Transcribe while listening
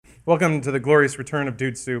Welcome to the glorious return of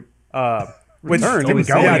Dude Soup. Which Return? didn't Kept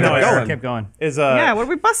going. yeah, no, Kept it Kept going. is Yeah, what did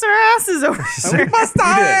we bust our asses over? We bust our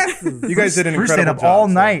asses. you guys did an Bruce incredible stayed up all job,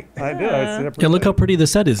 so- night. I did. I stayed up Yeah, look how pretty the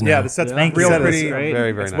set is now. Yeah, the set's Thank real you. pretty. Great.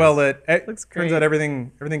 Very, very It's nice. well lit. It Looks turns great. out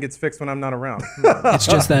everything gets fixed when I'm not around. It's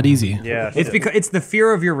just that easy. Yeah, It's because it's the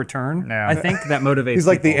fear of your return. Yeah. I think that motivates. He's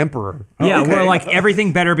like the people. emperor. Yeah, okay. we're like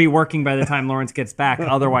everything better be working by the time Lawrence gets back.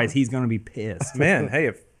 Otherwise, he's going to be pissed. man. Hey,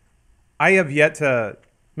 if I have yet to,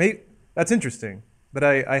 that's interesting. But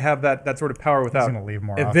I have that sort of power without gonna leave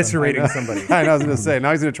more often. eviscerating somebody. I know, I was going to say.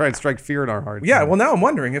 Now he's going to try and strike fear in our hearts. Yeah, well, now I'm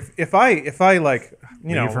wondering if I like,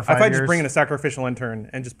 for if 5 I just years? bring in a sacrificial intern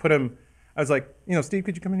and just put him, I was like, Steve,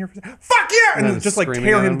 could you come in here for a second? Fuck yeah! And then then just like screaming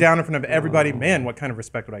tear at him him. down in front of everybody. Man, what kind of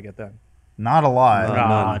respect would I get then? Not a lot.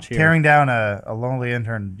 Notch here. Tearing down a lonely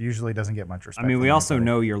intern usually doesn't get much respect. I mean, we from also anybody.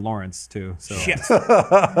 know you're Lawrence too. So Shit.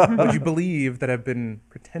 Would you believe that I've been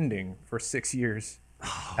pretending for 6 years?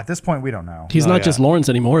 At this point, we don't know. He's not just Lawrence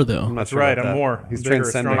anymore, though. I'm not That's sure right. about I'm that. more. He's bigger,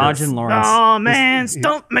 transcending. stronger. Imagine Lawrence. Oh man,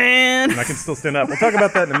 stump man. And I can still stand up. We'll talk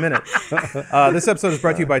about that in a minute. This episode is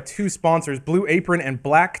brought to you by two sponsors, Blue Apron and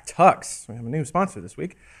Black Tux. We have a new sponsor this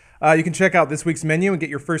week. You can check out this week's menu and get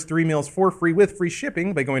your first 3 meals for free with free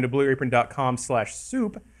shipping by going to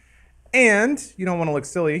blueapron.com/soup. And you don't want to look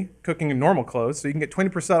silly cooking in normal clothes, so you can get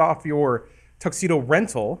 20% off your tuxedo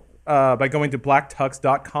rental by going to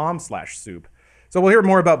blacktux.com/soup. So we'll hear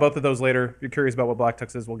more about both of those later. If you're curious about what Black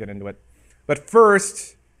Tux is, we'll get into it. But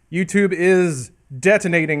first, YouTube is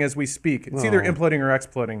detonating as we speak. It's either imploding or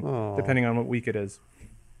exploding, depending on what week it is.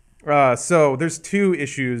 So there's two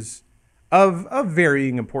issues of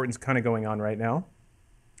varying importance kind of going on right now.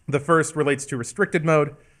 The first relates to restricted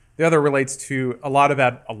mode. The other relates to a lot of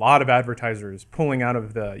advertisers pulling out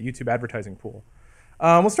of the YouTube advertising pool.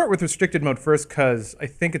 We'll start with restricted mode first because I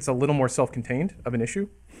think it's a little more self-contained of an issue.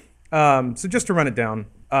 So just to run it down,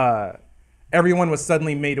 everyone was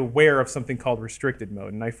suddenly made aware of something called restricted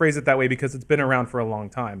mode. And I phrase it that way because it's been around for a long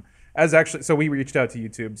time. So we reached out to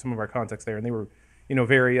YouTube, some of our contacts there, and they were,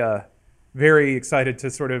 very excited to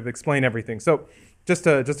sort of explain everything. So just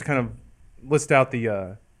to kind of list out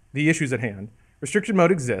the issues at hand. Restricted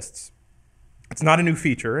mode exists. It's not a new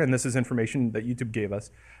feature, and this is information that YouTube gave us.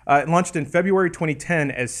 It launched in February 2010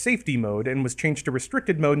 as safety mode and was changed to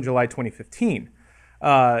restricted mode in July 2015.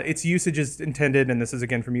 Its usage is intended, and this is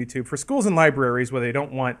again from YouTube, for schools and libraries where they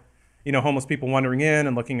don't want, homeless people wandering in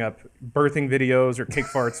and looking up birthing videos or cake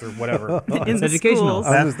farts or whatever. In the educational.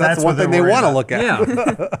 schools. That's what one thing they're they worried want to about. look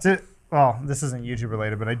at. Yeah. Well, this isn't YouTube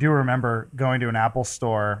related, but I do remember going to an Apple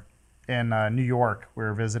store in New York. We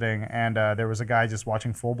were visiting, and there was a guy just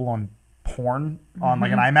watching full-blown porn on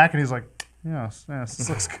like an iMac, and he's like, yes, this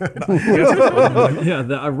looks good. Yeah,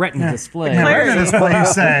 the retina display. Where is this what you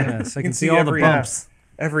say? Yes, I You can see all the every, bumps.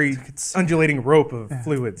 every undulating rope of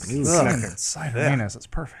fluids. connecting. Side of anus, it's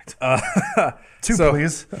perfect. Two, so-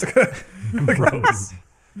 please. Gross.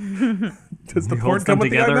 Does the He porn holds come them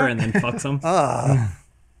with the together iMac? and then fucks them.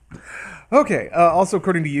 Okay. Also,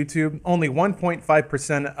 according to YouTube, only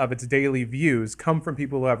 1.5% of its daily views come from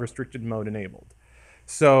people who have restricted mode enabled.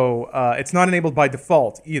 So it's not enabled by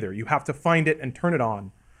default either. You have to find it and turn it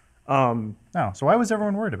on. No, so why was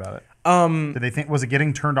everyone worried about it? Did they think, was it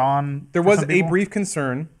getting turned on? There for was some a people? brief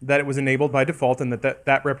concern that it was enabled by default and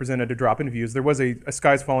that represented a drop in views. There was a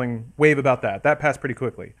skies falling wave about that. That passed pretty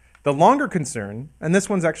quickly. The longer concern, and this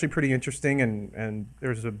one's actually pretty interesting and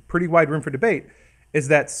there's a pretty wide room for debate, is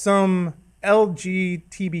that some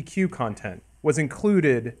LGBTQ content was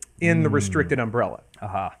included in the restricted umbrella.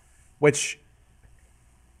 Which,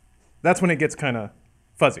 that's when it gets kind of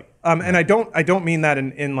fuzzy. And I don't mean that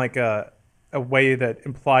in like a way that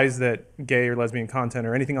implies that gay or lesbian content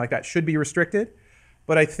or anything like that should be restricted.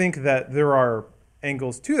 But I think that there are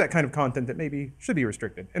angles to that kind of content that maybe should be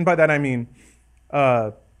restricted. And by that I mean,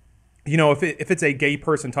 if it's a gay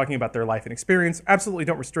person talking about their life and experience, absolutely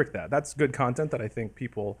don't restrict that. That's good content that I think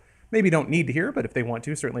people maybe don't need to hear, but if they want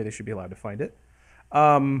to, certainly they should be allowed to find it.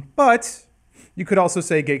 But you could also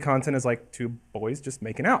say gay content is like two boys just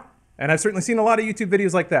making out. And I've certainly seen a lot of YouTube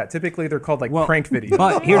videos like that. Typically, they're called prank videos.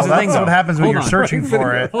 But here's Well, the thing, that's though. what happens when Hold you're on. searching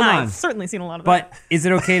for it. Hold on. I've certainly seen a lot of that. But is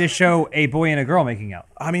it okay to show a boy and a girl making out?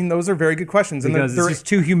 I mean, those are very good questions. Because they're- it's just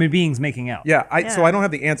two human beings making out. So Yeah. I don't have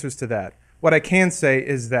the answers to that. What I can say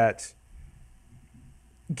is that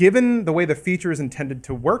given the way the feature is intended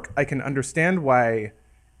to work, I can understand why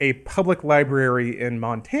a public library in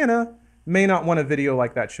Montana may not want a video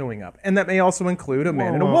like that showing up. And that may also include a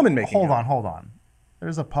man and a woman making out. Hold on.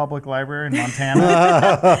 There's a public library in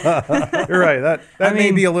Montana. You're right. That may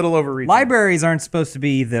mean, be a little overreaching. Libraries aren't supposed to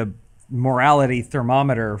be the morality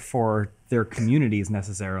thermometer for their communities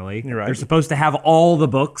necessarily. You're right. They're supposed to have all the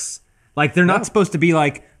books. Like they're not supposed to be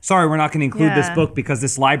like, sorry, we're not going to include this Yeah. book because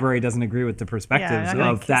this library doesn't agree with the perspectives not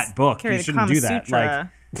gonna of that book. carry You the shouldn't Kama do that.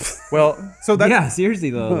 Sutra. Well, so that Yeah, seriously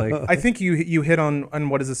though. Like, I think you hit on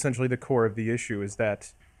what is essentially the core of the issue is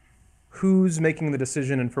that who's making the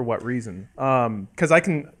decision and for what reason. Because I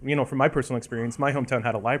can, from my personal experience, my hometown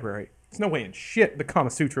had a library. There's no way in shit the Kama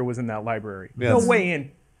Sutra was in that library. Yes. No way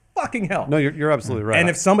in fucking hell. No, you're absolutely right. And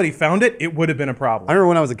if somebody found it, it would have been a problem. I remember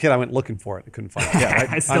when I was a kid, I went looking for it. I couldn't find it. Yeah,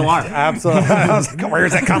 I still are. Absolutely. I was like,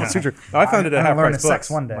 where's that Kama Sutra? I found it at I'm half gonna learn price to sex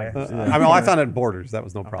books. one day. I mean, I found it at Borders. That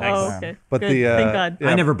was no problem. Oh, okay. But Good. the Thank God. yeah.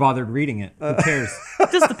 I never bothered reading it. Who cares?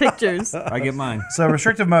 Just the pictures. I get mine. So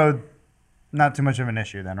restrictive mode, not too much of an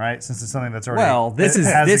issue then, right? Since it's something that's already Well, this has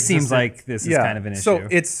seems existed. like this is kind of an issue. So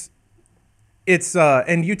it's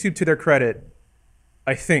and YouTube, to their credit,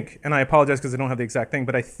 I think, and I apologize because I don't have the exact thing,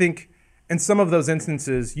 but I think in some of those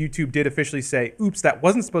instances, YouTube did officially say, "Oops, that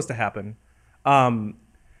wasn't supposed to happen."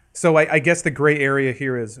 So I guess the gray area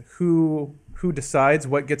here is who decides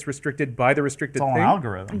what gets restricted by the restricted It's all an thing.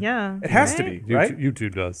 algorithm. Yeah. It has to right? be, right?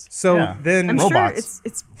 YouTube does. So Yeah. then I'm Robots. sure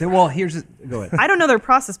it's Well, here's go ahead. I don't know their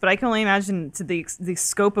process, but I can only imagine to the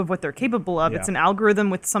scope of what they're capable of. Yeah. It's an algorithm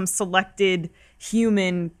with some selected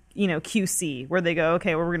human, QC, where they go,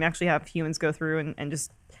 okay, well, we're going to actually have humans go through and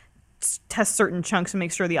just test certain chunks to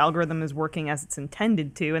make sure the algorithm is working as it's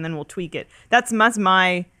intended to, and then we'll tweak it. That's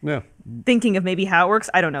my Yeah. thinking of maybe how it works.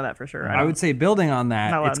 I don't know that for sure. I would say building on Not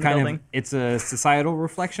that, allowed it's in the kind of building. it's a societal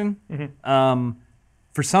reflection. Mm-hmm.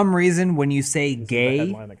 For some reason, when you say the gay,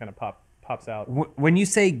 headline that kind of pops out. when you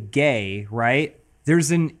say gay, right? There's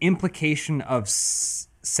an implication of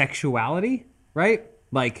sexuality, right?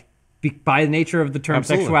 Like by the nature of the term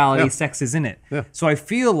Absolutely, sexuality, yeah. sex is in it. Yeah. So I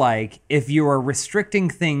feel like if you are restricting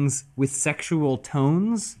things with sexual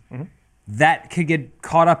tones, Mm-hmm. that could get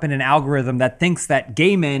caught up in an algorithm that thinks that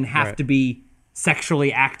gay men have Right. to be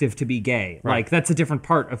sexually active to be gay. Like that's a different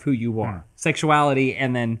part of who you are. Sexuality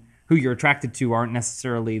and then who you're attracted to aren't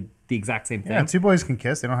necessarily the exact same thing. Yeah, two boys can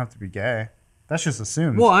kiss. They don't have to be gay. That's just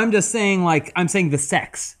assumed. Well, I'm just saying, I'm saying the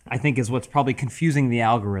sex, I think, is what's probably confusing the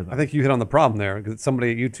algorithm. I think you hit on the problem there because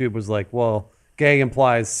somebody at YouTube was like, well, gay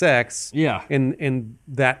implies sex. Yeah. In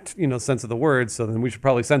that, sense of the word. So then we should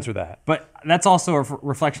probably censor that. But that's also a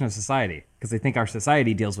reflection of society because I think our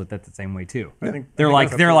society deals with that the same way too. think They're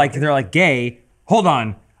like gay. Hold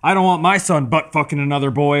on, I don't want my son butt fucking another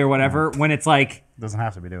boy or whatever. When it's like, doesn't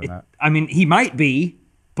have to be doing that. I mean, he might be,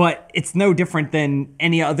 but it's no different than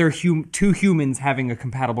any other two humans having a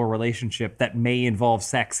compatible relationship that may involve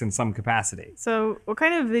sex in some capacity. So, what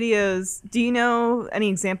kind of videos do you know? Any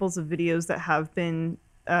examples of videos that have been,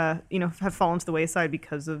 have fallen to the wayside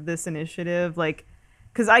because of this initiative? Like,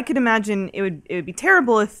 because I could imagine it would be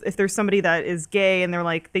terrible if there's somebody that is gay and they're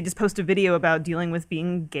like they just post a video about dealing with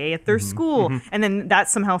being gay at their school, and then that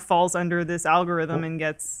somehow falls under this algorithm and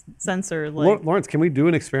gets censored. Like, Lawrence, can we do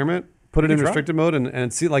an experiment? Put it in try. restricted mode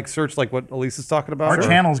and see, search like what Elise is talking about. Our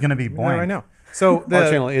channel is going to be Yeah, blank. I know. So Our the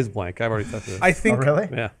channel is blank. I've already said this. I Oh, think really?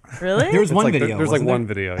 yeah. really? There was one Like, video. there's like wasn't there?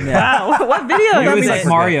 one video. Yeah. Wow, what video? It was is like it?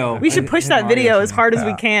 Mario. We should push that video as hard as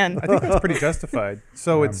we can. I think that's pretty justified.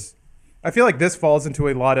 So I feel like this falls into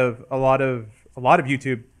a lot of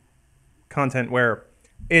YouTube content where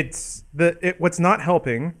what's not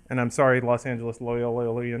helping, and I'm sorry, Los Angeles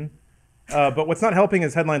Loyalian, but what's not helping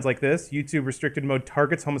is headlines like this: YouTube restricted mode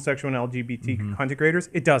targets homosexual and LGBT content creators.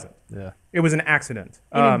 It doesn't. Yeah. It was an accident,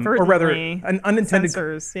 or rather, Inadvertently an unintended.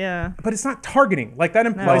 Censors, yeah. But it's not targeting. Like that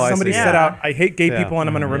implies Oh, I somebody see. set Yeah. out, I hate gay Yeah. people and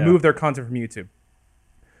I'm going to Yeah. remove their content from YouTube.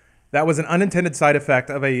 That was an unintended side effect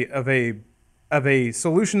of a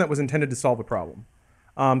solution that was intended to solve a problem.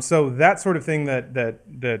 So that sort of thing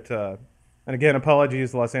and again,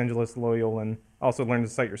 apologies, Los Angeles Loyal, and also learn to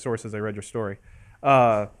cite your sources. I read your story.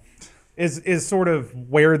 Is sort of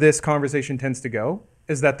where this conversation tends to go.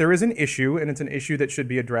 Is that there is an issue, and it's an issue that should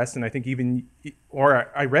be addressed. And I think even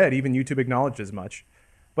YouTube acknowledged as much.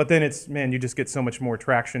 But then you just get so much more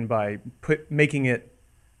traction by making it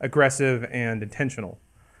aggressive and intentional.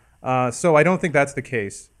 So I don't think that's the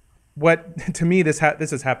case. What to me this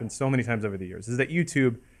has happened so many times over the years is that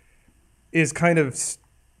YouTube is kind of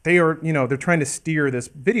they're trying to steer this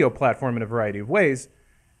video platform in a variety of ways,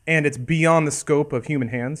 and it's beyond the scope of human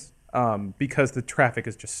hands because the traffic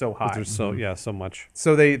is just so high. There's so much.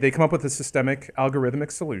 So they come up with a systemic algorithmic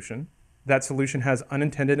solution. That solution has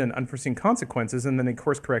unintended and unforeseen consequences, and then they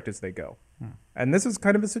course correct as they go. And this is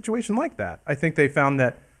kind of a situation like that. I think they found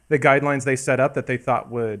that the guidelines they set up that they thought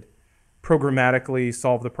would programmatically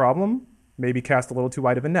solve the problem maybe cast a little too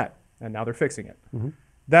wide of a net, and now they're fixing it.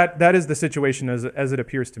 that is the situation as it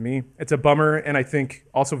appears to me. It's a bummer, and I think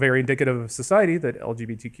also very indicative of society that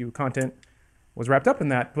LGBTQ content was wrapped up in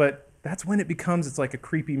that. But that's when it becomes, it's like a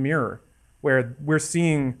creepy mirror where we're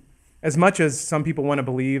seeing, as much as some people want to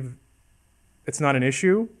believe it's not an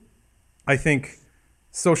issue, I think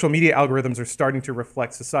social media algorithms are starting to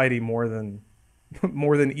reflect society more than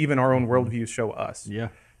even our own worldviews show us. Yeah.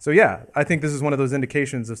 So yeah, I think this is one of those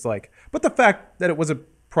indications. It's like, but the fact that it was a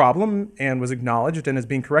problem and was acknowledged and is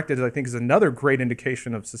being corrected, I think, is another great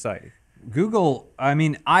indication of society. Google, I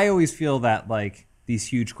mean, I always feel that like these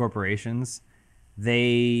huge corporations,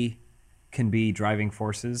 they can be driving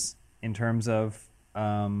forces in terms of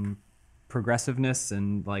progressiveness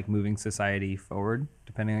and like moving society forward,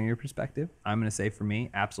 depending on your perspective. I'm going to say for me,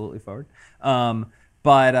 absolutely forward.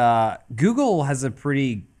 But Google has a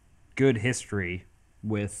pretty good history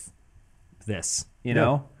with this, you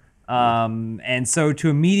know? And so to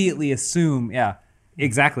immediately assume, yeah,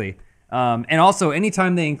 exactly. And also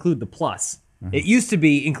anytime they include the plus, it used to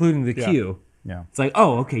be including the Q. Yeah. It's like,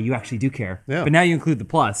 oh, okay, you actually do care. Yeah. But now you include the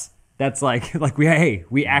plus. That's like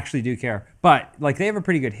we actually do care. But like they have a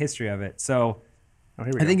pretty good history of it. So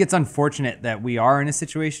I think it's unfortunate that we are in a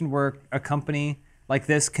situation where a company like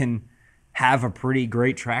this can have a pretty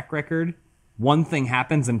great track record. One thing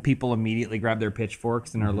happens and people immediately grab their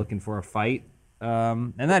pitchforks and are looking for a fight.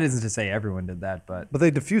 And that isn't to say everyone did that, but But they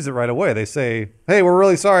diffuse it right away. They say, "Hey, we're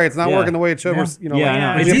really sorry. It's not Yeah. working the way it should." Yeah. We're, you know, Yeah, like, I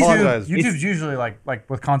know. we It's apologize." YouTube's usually like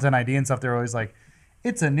with Content ID and stuff. They're always like,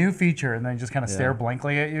 it's a new feature, and then just kind of stare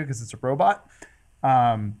blankly at you because it's a robot.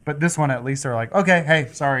 But this one, at least, they're like, okay, hey,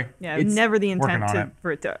 sorry. Yeah, It's never the working intent on it.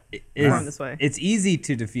 for it to It's- form this way. It's easy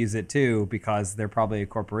to diffuse it too because they're probably a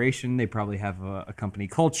corporation. They probably have a company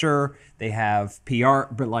culture. They have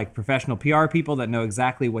PR, but like professional PR people that know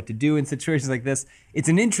exactly what to do in situations like this. It's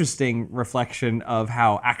an interesting reflection of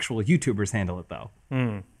how actual YouTubers handle it, though.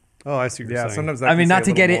 Oh, I see what you're Yeah, saying. sometimes that I mean, can not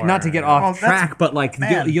say to a get little it, not to more. get Well, off that's- track, but like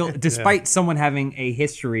man. you'll despite someone having a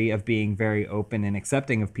history of being very open and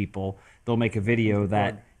accepting of people, they'll make a video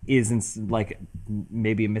that isn't like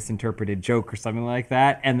maybe a misinterpreted joke or something like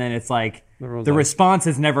that, and then it's like Everyone's the like- response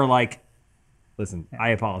is never like, "Listen, I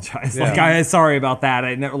apologize. Like, I'm sorry about that.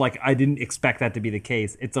 I never I didn't expect that to be the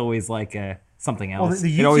case." It's always like something else.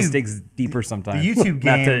 the It always YouTube- digs deeper sometimes. the YouTube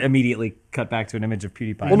not to game- immediately cut back to an image of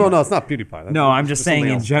PewDiePie. Well, no, it's not PewDiePie. That's- No, I'm just it's something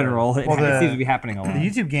saying in else. general, it, Well, it seems to be happening a lot. The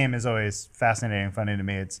YouTube game is always fascinating and funny to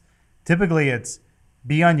me. It's typically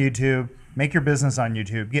be on YouTube, make your business on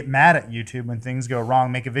YouTube, get mad at YouTube when things go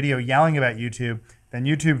wrong, make a video yelling about YouTube, then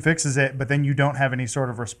YouTube fixes it, but then you don't have any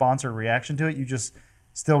sort of response or reaction to it. You just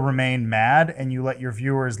still remain mad and you let your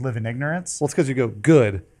viewers live in ignorance. Well, it's because you go,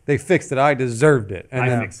 good. They fixed it. I deserved it. And I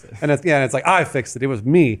then, fixed it. And it's like, I fixed it. It was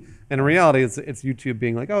me. And in reality, it's YouTube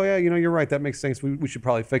being like, oh, yeah, you're right. That makes sense. We should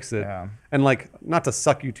probably fix it. Yeah. And like, not to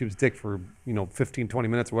suck YouTube's dick for, 15, 20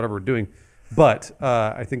 minutes or whatever we're doing. But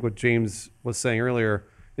I think what James was saying earlier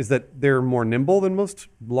is that they're more nimble than most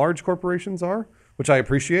large corporations are, which I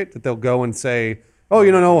appreciate, that they'll go and say, oh,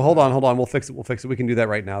 no, hold on. We'll fix it. We can do that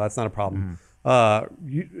right now. That's not a problem.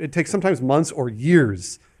 It takes sometimes months or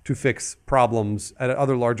years to fix problems at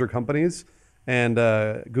other larger companies. And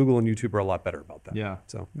Google and YouTube are a lot better about that. Yeah.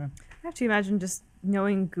 So I have to imagine just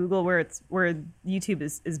knowing Google where YouTube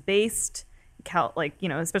is based,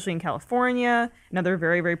 especially in California and other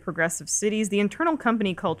very, very progressive cities. The internal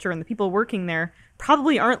company culture and the people working there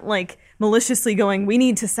probably aren't like maliciously going, we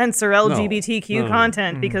need to censor LGBTQ No.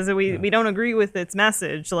 content because we don't agree with its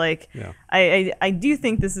message. Like, Yeah. I do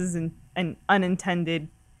think this is an unintended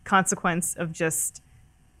consequence of just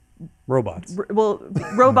robots.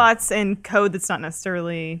 robots and code that's not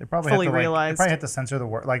necessarily They probably fully have to, They realized. probably have to censor the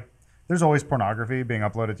word. Like, there's always pornography being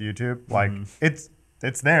uploaded to YouTube. Like,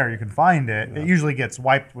 it's there. You can find it. It usually gets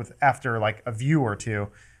wiped after like a view or two,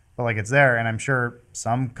 but like it's there. And I'm sure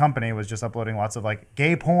some company was just uploading lots of like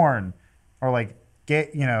gay porn or like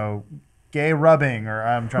gay rubbing, or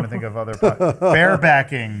I'm trying to think of other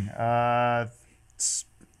barebacking,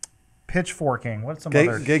 pitchforking. What's some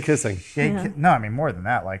other Gay kissing. No, I mean more than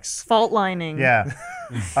that. Like Fault lining. yeah.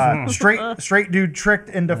 Straight dude tricked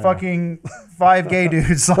into fucking 5 gay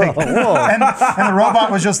dudes. Like, and the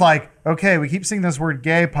robot was just like, okay, we keep seeing this word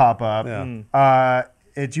gay pop up. Yeah.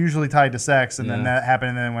 It's usually tied to sex. And then that happened.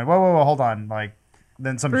 And then it went, whoa, hold on. Like,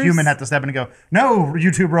 then some Bruce- human had to step in and go, no,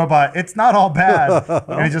 YouTube robot, it's not all bad.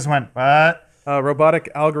 And it just went, what? Robotic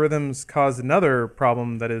algorithms cause another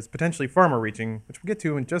problem that is potentially far more reaching, which we'll get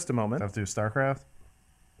to in just a moment. Stuff through StarCraft?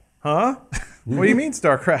 Huh? What do you mean,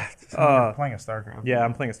 StarCraft? You're playing a StarCraft. Yeah,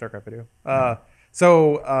 I'm playing a StarCraft video.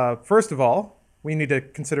 So first of all, we need to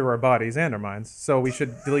consider our bodies and our minds. So we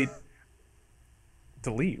should delete.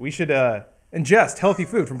 We should ingest healthy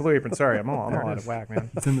food from Blue Apron. Sorry, I'm all out of whack,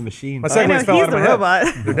 man. It's in the machine. My I know, segues fell he's out of the my head.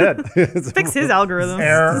 robot. They're dead. Fix his algorithm.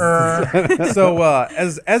 Error. So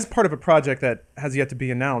as part of a project that has yet to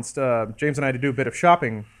be announced, James and I had to do a bit of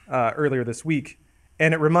shopping earlier this week,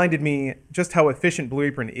 and it reminded me just how efficient Blue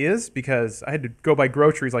Apron is, because I had to go buy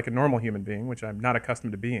groceries like a normal human being, which I'm not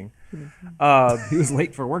accustomed to being. He was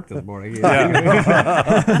late for work this morning. Yeah.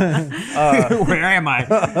 Where am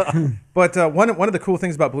I? But one of the cool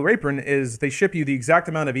things about Blue Apron is they ship you the exact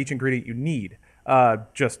amount of each ingredient you need.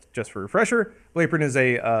 Just for a refresher, Blue Apron is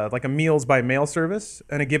a like a meals by mail service.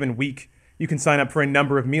 In a given week, you can sign up for a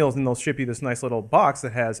number of meals, and they'll ship you this nice little box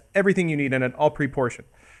that has everything you need in it, all pre-portioned.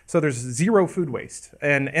 So there's zero food waste,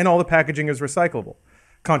 and all the packaging is recyclable.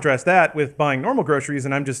 Contrast that with buying normal groceries,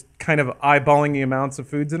 and I'm just kind of eyeballing the amounts of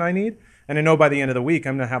foods that I need, and I know by the end of the week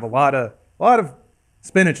I'm gonna have a lot of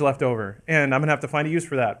spinach left over, and I'm gonna have to find a use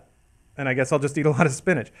for that. And I guess I'll just eat a lot of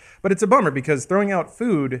spinach. But it's a bummer because throwing out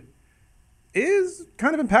food is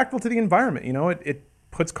kind of impactful to the environment. You know, it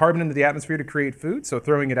puts carbon into the atmosphere to create food, so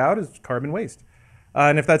throwing it out is carbon waste.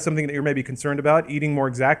 And if that's something that you're maybe concerned about, eating more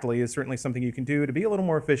exactly is certainly something you can do to be a little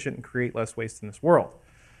more efficient and create less waste in this world.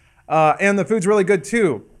 And the food's really good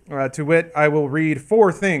too. To wit, I will read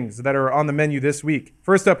 4 things that are on the menu this week.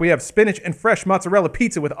 First up, we have spinach and fresh mozzarella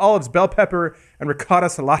pizza with olives, bell pepper, and ricotta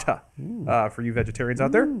salata for you vegetarians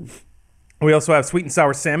out there. We also have sweet and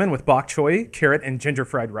sour salmon with bok choy, carrot, and ginger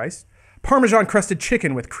fried rice. Parmesan crusted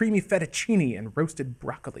chicken with creamy fettuccine and roasted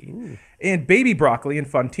broccoli. And baby broccoli and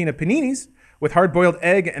fontina paninis with hard-boiled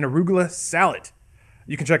egg and arugula salad.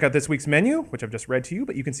 You can check out this week's menu, which I've just read to you,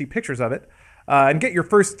 but you can see pictures of it, and get your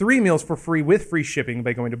first 3 meals for free with free shipping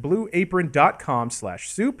by going to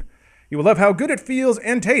blueapron.com/soup. You will love how good it feels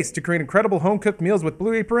and tastes to create incredible home-cooked meals with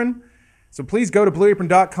Blue Apron. So please go to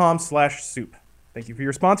blueapron.com/soup. Thank you for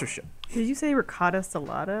your sponsorship. Did you say ricotta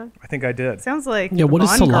salata? I think I did. Sounds like Yeah, what is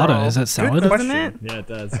Bond salata? Girl, Is that salad? Good doesn't question. it? Yeah, it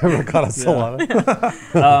does. Ricotta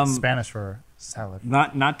salata. Spanish for salad.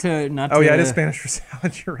 Not to. Oh, yeah, it is Spanish for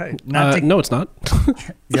salad. You're right. Not to. No, it's not.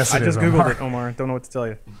 Yes, I it just is, Googled Omar. it, Omar. Don't know what to tell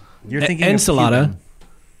you. You're thinking of Ensalada. Cuban.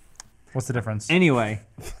 What's the difference? Anyway,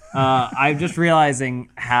 I'm just realizing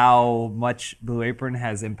how much Blue Apron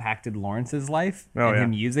has impacted Lawrence's life and yeah.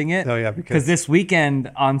 him using it. Oh, yeah, because- this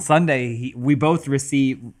weekend on Sunday, we both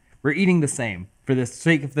we're eating the same for the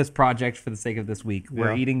sake of this project, for the sake of this week.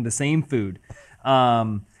 We're Yeah. eating the same food.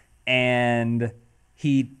 And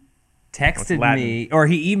he texted Latin. me, or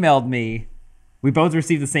he emailed me. We both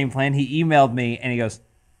received the same plan. He emailed me and he goes,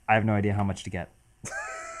 I have no idea how much to get.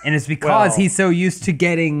 And it's because Well, he's so used to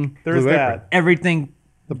getting There's Blue that. Apron. everything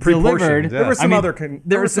pre-portioned, delivered. yeah. There were some other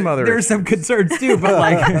there were some concerns too, but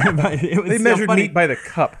like but it was They so measured funny. meat by the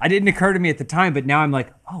cup. I didn't occur to me at the time, but now I'm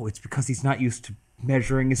like, oh, it's because he's not used to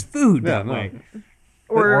measuring his food Yeah, that no. way.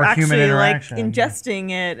 Or Or human actually like interaction. ingesting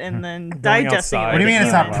it and then digesting outside. it. What do you mean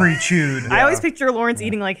it's like a not human. pre-chewed? I always picture Lawrence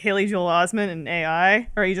eating like Haley Joel Osment in AI,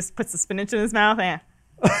 or he just puts the spinach in his mouth, and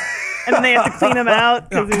then they have to clean him out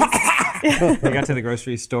because They got to the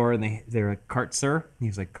grocery store and they were like, "Cart, sir?" And he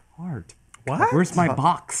was like, "Cart? What? Where's my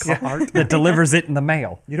box that delivers it in the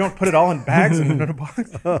mail?" You don't put it all in bags and in a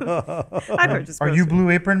box? I've heard just Are you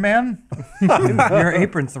Blue Apron Man? Your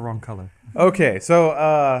apron's the wrong color. Okay, so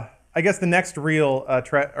I guess the next real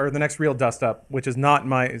the next real dust up, which is not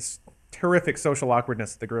my terrific social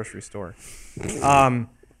awkwardness at the grocery store,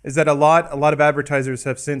 is that a lot of advertisers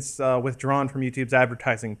have since withdrawn from YouTube's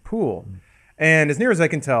advertising pool. And as near as I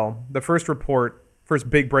can tell, the first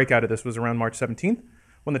big breakout of this was around March 17th,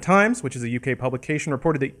 when the Times, which is a UK publication,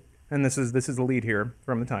 reported that, and this is the lead here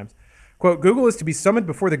from the Times, quote, Google is to be summoned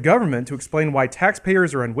before the government to explain why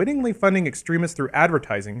taxpayers are unwittingly funding extremists through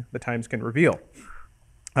advertising, the Times can reveal.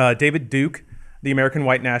 David Duke, the American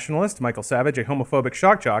white nationalist, Michael Savage, a homophobic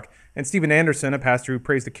shock jock, and Steven Anderson, a pastor who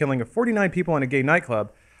praised the killing of 49 people in a gay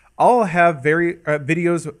nightclub, all have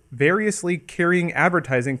videos variously carrying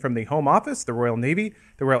advertising from the Home Office, the Royal Navy,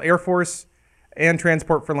 the Royal Air Force, and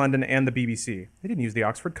Transport for London, and the BBC. They didn't use the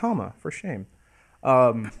Oxford comma, for shame.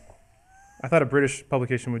 I thought a British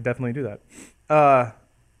publication would definitely do that.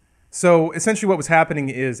 So essentially what was happening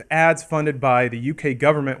is ads funded by the UK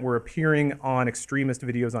government were appearing on extremist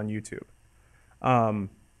videos on YouTube.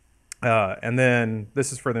 And then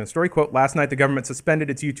this is further in the story. Quote, last night the government suspended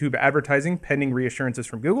its YouTube advertising pending reassurances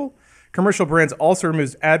from Google. Commercial brands also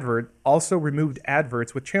removed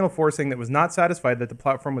adverts with Channel 4 saying that it was not satisfied that the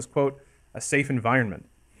platform was, quote, a safe environment.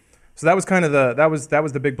 So that was kind of that was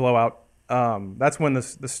the big blowout. That's when the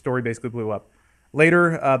story basically blew up.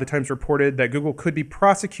 Later, the Times reported that Google could be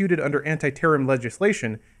prosecuted under anti-terror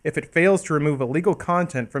legislation if it fails to remove illegal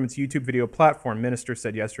content from its YouTube video platform, ministers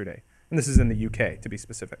said yesterday. And this is in the UK, to be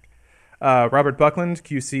specific. Robert Buckland,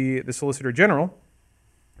 QC, the Solicitor General,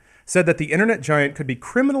 said that the internet giant could be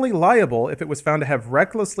criminally liable if it was found to have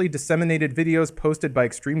recklessly disseminated videos posted by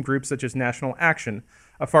extreme groups such as National Action,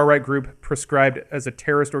 a far-right group prescribed as a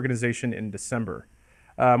terrorist organization in December.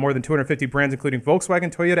 More than 250 brands, including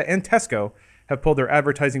Volkswagen, Toyota, and Tesco, have pulled their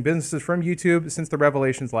advertising businesses from YouTube since the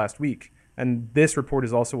revelations last week. And this report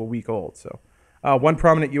is also a week old. So, one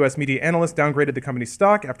prominent U.S. media analyst downgraded the company's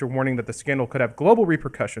stock after warning that the scandal could have global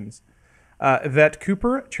repercussions. Yvette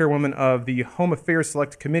Cooper, chairwoman of the Home Affairs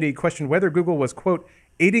Select Committee, questioned whether Google was, quote,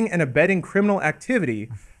 aiding and abetting criminal activity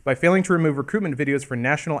by failing to remove recruitment videos for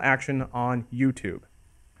National Action on YouTube.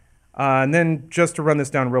 And then just to run this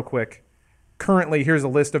down real quick, currently here's a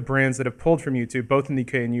list of brands that have pulled from YouTube, both in the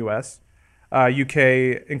UK and US.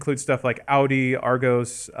 UK includes stuff like Audi,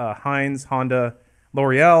 Argos, Heinz, Honda,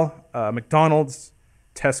 L'Oreal, McDonald's,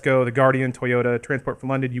 Tesco, The Guardian, Toyota, Transport for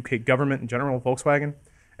London, UK government in general, Volkswagen.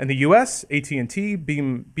 And the US, AT&T,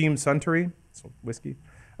 Beam Suntory, so whiskey,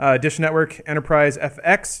 Dish Network, Enterprise,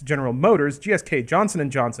 FX, General Motors, GSK, Johnson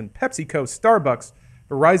 & Johnson, PepsiCo, Starbucks,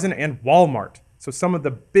 Verizon, and Walmart. So some of the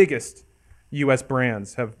biggest U.S.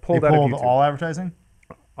 brands have They pulled out of pulled YouTube. all advertising.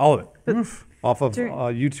 All of it. Oof. Off of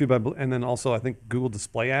YouTube, and then also I think Google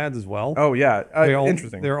Display Ads as well. Oh, yeah.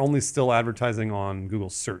 Interesting. They're only still advertising on Google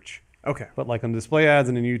Search, Okay. but like on Display Ads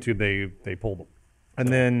and in YouTube, they pulled them. And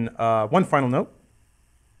then one final note.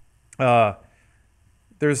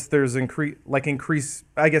 There's increase.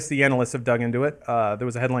 I guess the analysts have dug into it. There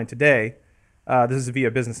was a headline today. This is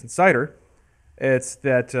via Business Insider. It's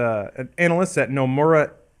that an analyst at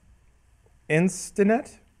Nomura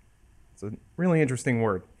Instinet. It's a really interesting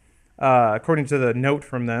word. According to the note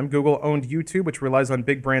from them, Google-owned YouTube, which relies on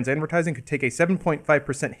big brands advertising, could take a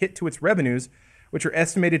 7.5% hit to its revenues, which are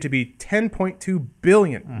estimated to be $10.2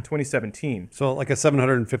 billion in 2017. So like a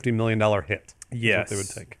 $750 million hit. Is Yes. what they would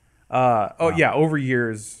take. Yeah, over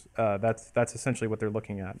years, that's essentially what they're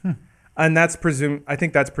looking at. And I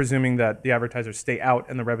think that's presuming that the advertisers stay out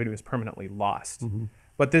and the revenue is permanently lost.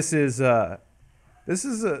 But this is a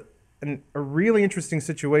really interesting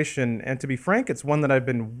situation, and to be frank, it's one that I've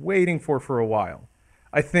been waiting for a while.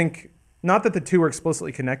 I think not that the two are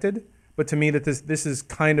explicitly connected, but to me that this is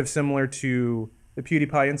kind of similar to the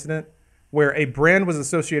PewDiePie incident, where a brand was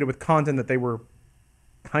associated with content that they were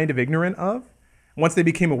kind of ignorant of. Once they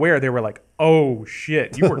became aware, they were like, "Oh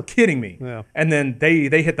shit, you were kidding me!" Yeah. And then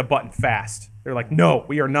they hit the button fast. They're like, "No,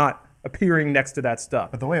 we are not appearing next to that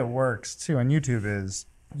stuff." But the way it works too on YouTube is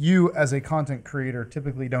you as a content creator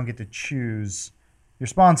typically don't get to choose your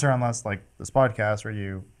sponsor unless like this podcast where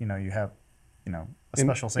you have a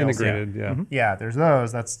special sales team. Integrated, yeah. Yeah, there's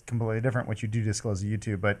those. That's completely different, what you do disclose to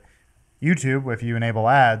YouTube. But YouTube, if you enable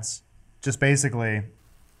ads, just basically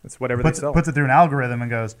It's whatever they puts sell. it through an algorithm and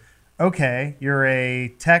goes, okay, you're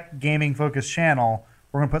a tech gaming focused channel.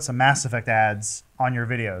 We're going to put some Mass Effect ads on your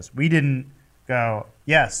videos. We didn't go,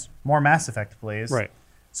 yes, more Mass Effect, please. Right.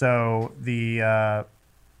 So the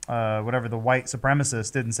the white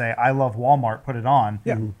supremacist didn't say, I love Walmart, put it on.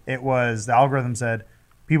 Yeah. It was, the algorithm said,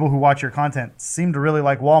 people who watch your content seem to really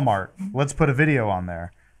like Walmart. Let's put a video on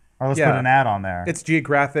there. Or let's put an ad on there. It's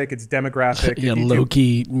geographic. It's demographic. Yeah, YouTube- low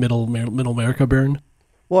key middle America burn.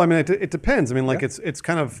 Well, I mean, it depends. I mean, like it's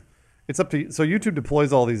kind of it's up to so YouTube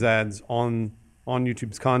deploys all these ads on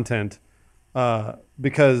YouTube's content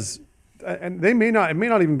because and it may not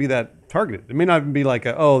even be that targeted. It may not even be like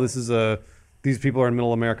these people are in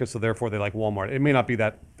middle America, so therefore they like Walmart. It may not be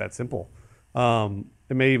that simple.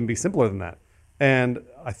 It may even be simpler than that. And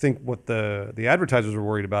I think what the advertisers were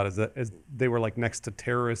worried about is they were like next to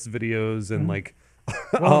terrorist videos and like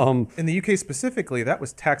in the UK specifically, that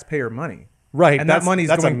was taxpayer money. Right, And that money is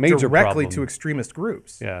that's a going major directly problem. to extremist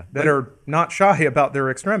groups Yeah. that are not shy about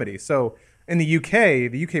their extremity. So in the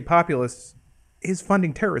UK populace is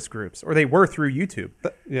funding terrorist groups, or they were through YouTube.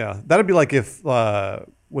 Yeah, that'd be like if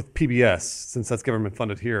with PBS, since that's government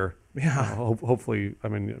funded here. Yeah. Hopefully, I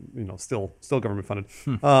mean, still government funded.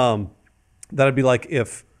 That'd be like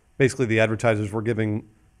if basically the advertisers were giving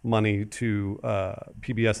money to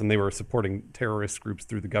PBS and they were supporting terrorist groups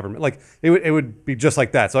through the government. Like it would be just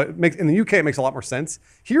like that. So it makes in the UK it makes a lot more sense.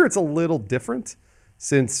 Here it's a little different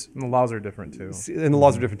since And the laws are different too. and the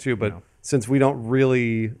laws are different too. But since we don't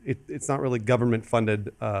really, it's not really government funded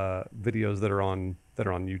videos that are on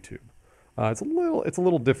YouTube. It's a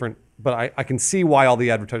little different. But I can see why all the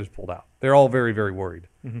advertisers pulled out. They're all very, very worried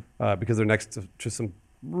because they're next to some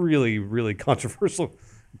really, really controversial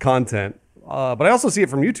content. But I also see it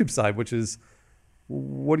from YouTube's side, which is,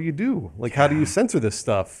 what do you do? Like, how do you censor this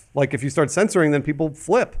stuff? Like, if you start censoring, then people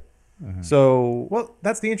flip. So, Well,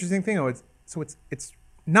 that's the interesting thing. It's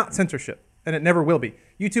not censorship. and it never will be.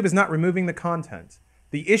 YouTube is not removing the content.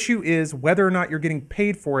 The issue is whether or not you're getting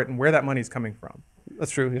paid for it and where that money is coming from.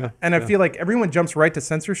 That's true. Yeah. And I feel like everyone jumps right to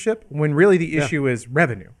censorship when really the issue is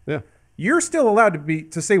revenue. Yeah. You're still allowed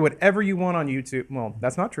to say whatever you want on YouTube. Well,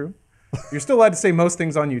 that's not true. You're still allowed to say most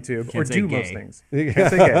things on YouTube or Can't say do gay. most things. Can't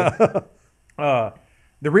say gay.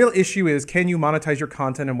 The real issue is, can you monetize your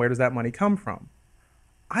content and where does that money come from?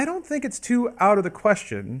 I don't think it's too out of the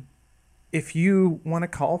question if you want to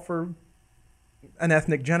call for an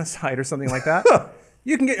ethnic genocide or something like that.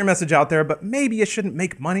 You can get your message out there, but maybe you shouldn't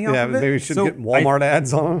make money off Yeah. of it. Maybe we should So get Walmart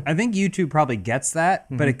ads on. I think YouTube probably gets that,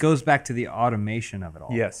 but it goes back to the automation of it all.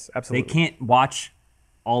 Yes, They absolutely. can't watch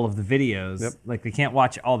all of the videos. Yep. Like they can't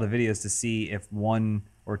watch all the videos to see if one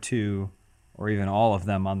or two or even all of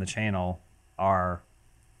them on the channel are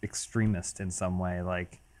extremist in some way.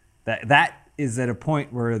 Like that is at a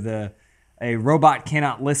point where a robot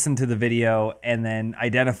cannot listen to the video and then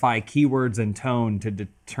identify keywords and tone to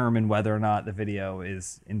determine whether or not the video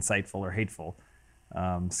is insightful or hateful.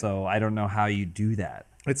 So I don't know how you do that.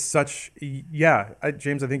 It's such,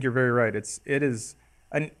 James, I think you're very right. It is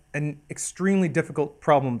an extremely difficult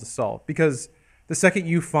problem to solve because the second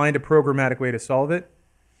you find a programmatic way to solve it,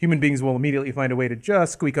 human beings will immediately find a way to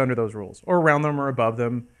just squeak under those rules or around them or above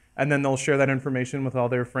them. And then they'll share that information with all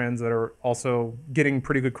their friends that are also getting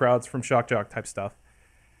pretty good crowds from shock jock type stuff.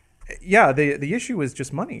 Yeah, the issue is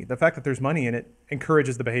just money. The fact that there's money in it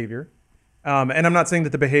encourages the behavior. And I'm not saying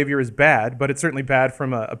that the behavior is bad, but it's certainly bad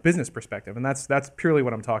from a business perspective. And that's purely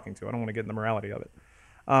what I'm talking to. I don't want to get in the morality of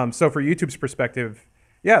it. So for YouTube's perspective,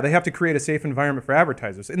 yeah, they have to create a safe environment for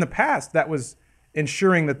advertisers. In the past, that was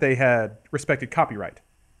ensuring that they had respected copyright.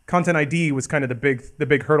 Content ID was kind of the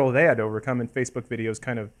big hurdle they had to overcome, and Facebook videos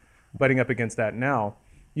kind of butting up against that now.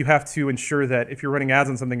 You have to ensure that if you're running ads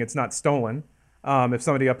on something, it's not stolen. If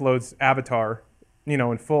somebody uploads Avatar,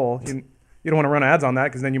 in full, you don't want to run ads on that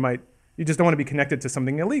because then you just don't want to be connected to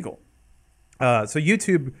something illegal. So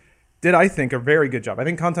YouTube did, I think, a very good job. I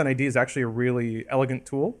think Content ID is actually a really elegant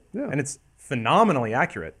tool, and it's phenomenally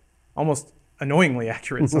accurate, almost annoyingly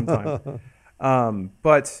accurate sometimes.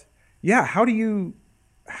 But yeah, how do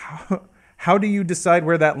you decide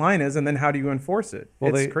where that line is, and then how do you enforce it?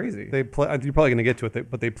 Well, it's crazy. You're probably going to get to it,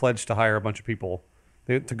 but they pledged to hire a bunch of people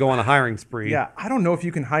to go on a hiring spree. Yeah, I don't know if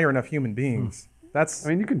you can hire enough human beings. I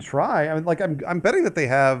mean, you can try. I mean, like I'm betting that they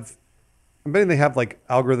have. I'm betting they have like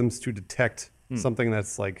algorithms to detect something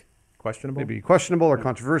that's like questionable. maybe questionable or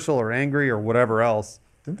controversial or angry or whatever else.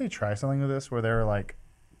 Didn't they try something with this where they were like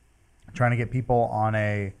trying to get people on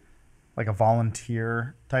a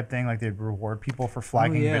volunteer type thing, like they'd reward people for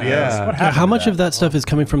flagging yeah. videos? Yeah. What happened How to much that? of that stuff is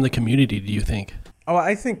coming from the community, do you think? Oh,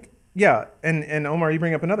 I think and Omar, you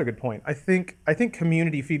bring up another good point. I think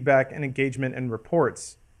community feedback and engagement and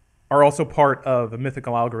reports are also part of a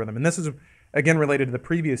mythical algorithm, and this is again related to the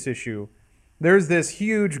previous issue. There's this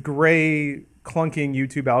huge gray clunking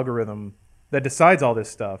YouTube algorithm that decides all this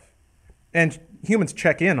stuff, and humans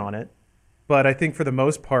check in on it. But I think for the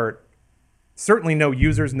most part, certainly no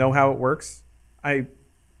users know how it works. I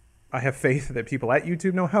have faith that people at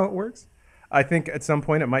YouTube know how it works. I think at some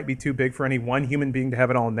point it might be too big for any one human being to have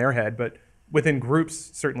it all in their head, but within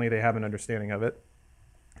groups, certainly they have an understanding of it.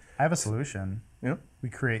 I have a solution. Yeah. We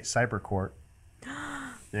create Cybercourt.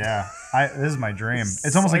 Yeah, this is my dream.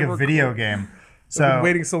 It's almost like a video game. So I've been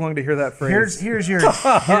waiting so long to hear that phrase. here's your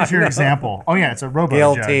example. Oh yeah, it's a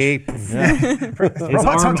robo judge. GLT.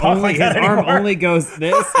 Robots don't talk like that anymore. only goes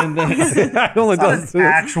this and this. It only It's not does an this.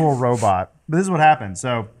 actual robot. But this is what happens.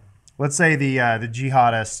 So let's say the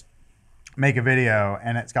jihadists make a video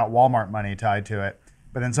and it's got Walmart money tied to it,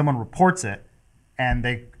 but then someone reports it and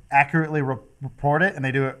they accurately report it and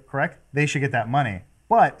they do it correct, they should get that money.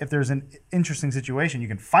 But if there's an interesting situation, you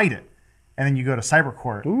can fight it. And then you go to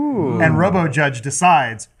Cybercourt. And RoboJudge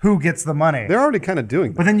decides who gets the money. They're already kind of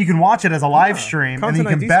doing But that. then you can watch it as a live stream, and then you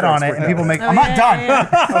Content can ID bet on strikes it, and right people now. make. I'm not done.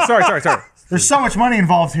 Oh, sorry. There's so much money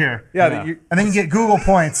involved here. Yeah, And then you get Google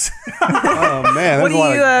points. Oh man, What there's do a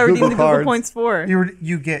lot you of redeem the Google cards. points for?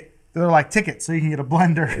 You get they're like tickets, so you can get a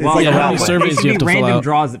blender. Well, Yeah, how many but surveys it do you should have to be fill random out?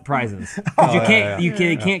 draws at prizes. 'Cause you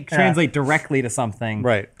can't translate directly to something,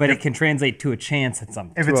 Right. But it can translate to a chance at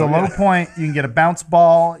something. If it's a low point, you can get a bounce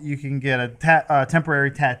ball. You can get a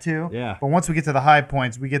temporary tattoo. Yeah. But once we get to the high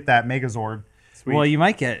points, we get that Megazord. Well, you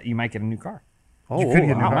might get a new car. Oh, You could get a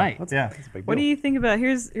new wow. car. Right. That's, Yeah. that's a big What do deal. you think about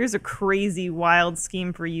here's a crazy wild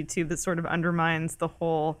scheme for YouTube that sort of undermines the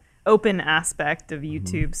whole open aspect of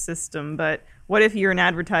YouTube's system. But what if you're an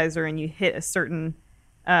advertiser and you hit a certain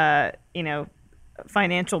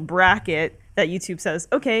financial bracket that YouTube says,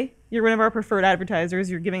 okay, you're one of our preferred advertisers,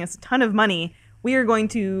 you're giving us a ton of money, we are going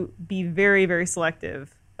to be very, very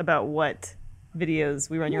selective about what videos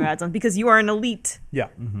we run your ads on because you are an elite, Yeah.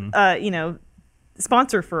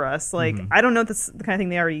 sponsor for us. Like, I don't know if that's the kind of thing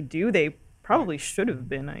they already do. They probably should have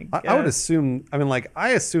been. I guess. I would assume. I mean, like I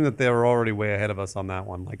assume that they were already way ahead of us on that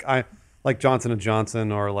one. Like Johnson and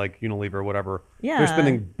Johnson or like Unilever or whatever. Yeah. They're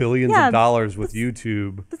spending billions Yeah, of dollars with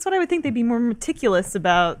YouTube. That's what I would think. They'd be more meticulous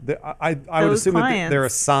about. I would Those assume that they're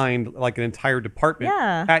clients. assigned like an entire department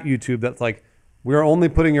Yeah. at YouTube that's like, we're only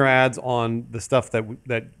putting your ads on the stuff that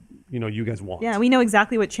you guys want. Yeah, we know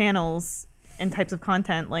exactly what channels and types of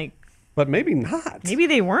content. Like, But maybe not. maybe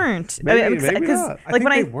they weren't. Maybe not. I think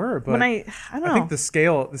they were, but when I don't know. I think the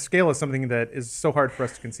scale is something that is so hard for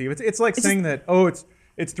us to conceive. It's like It's saying that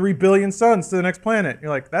it's 3 billion suns to the next planet. You're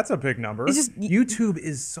like, that's a big number. It's just- YouTube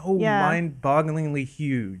is so Yeah. mind-bogglingly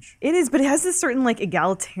huge. It is, but it has this certain like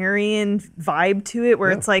egalitarian vibe to it,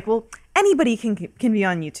 where it's like, well, anybody can be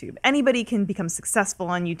on YouTube. Anybody can become successful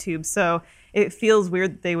on YouTube. So it feels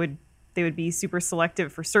weird that they would be super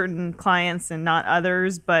selective for certain clients and not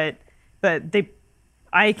others. But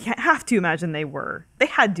I can't have to imagine they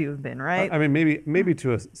had to have been, right? I mean, maybe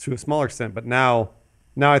to a smaller extent, but now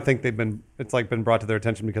I think it's like been brought to their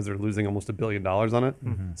attention because they're losing almost $1 billion on it.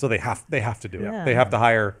 So they have to do Yeah. it. They have to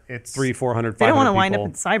hire It's- 300, 400, 500 They don't want to wind up people.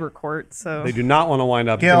 in cyber court. So They do not want to wind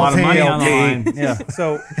up. Guilty. A lot of money on the Guilty. line. Yeah.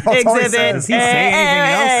 So That's all he exhibit. says. Does he say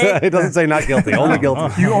anything else? It doesn't say not guilty, only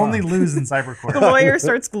guilty. You only lose in cyber court. the lawyer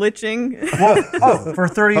starts glitching. For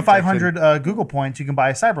 3,500 Google points, you can buy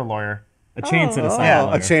a cyber lawyer. A chance at a cyber Yeah.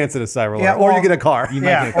 lawyer. A chance at a cyber lawyer. Yeah, or you well- get a car. You might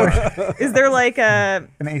Yeah, get a or Is there like a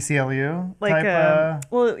an ACLU like type.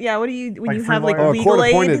 well, yeah? What do you when like you free have like lawyer? Oh, legal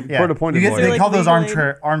court-appointed. aid? Yeah. Court-appointed You get, lawyer. they Like call those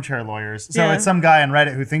legal armchair lawyers. So Yeah. it's some guy on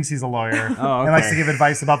Reddit who thinks he's a lawyer Oh, and likes okay. to give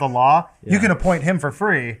advice about the law. You can appoint him for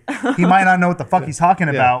free. He might not know what the fuck he's talking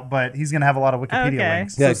about, but he's gonna have a lot of Wikipedia Okay.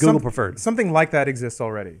 links. Yeah, So Google preferred. Something like that exists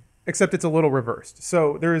already, except it's a little reversed.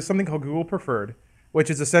 So there is something called Google Preferred, which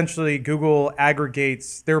is essentially Google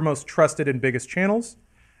aggregates their most trusted and biggest channels,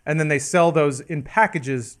 and then they sell those in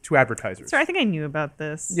packages to advertisers. Sorry, I think I knew about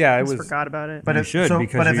this. Yeah, it I just was- forgot about it. But You if, should so,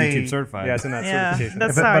 because but you're if YouTube a, certified. Yeah, it's in that Yeah. certification.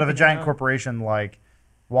 That's But, how but I if a think giant about it. corporation like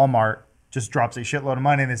Walmart just drops a shitload of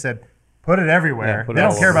money and they said, put it everywhere. Yeah, put it They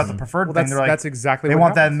don't all care over. about the preferred Well, thing. that's- They're like, that's exactly they what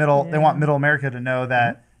want that happens. middle. They Yeah. want middle America to know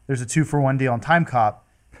that there's a 2-for-1 deal on Time Cop.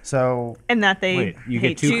 So and that they Wait, you hate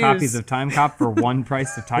get 2 Jews. copies of Time Cop for one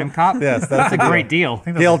price of Time Cop? Yes, that's a great deal.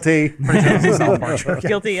 Guilty.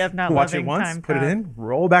 Guilty of not Watch loving it once, Time put it Cop. in,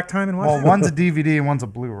 roll back time, and watch well, it. one's a DVD and one's a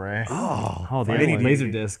Blu-ray. Oh, the Finally. laser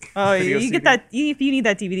disc. Oh, Video you CD. get that. If you need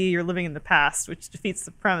that DVD, you're living in the past, which defeats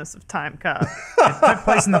the premise of Time Cop. Took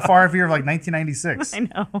place in the far year of like 1996. I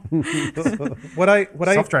know. What I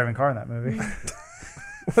Self-driving car in that movie.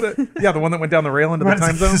 yeah, the one that went down the rail into the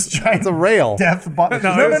time zone. This giant It's a rail. death body. it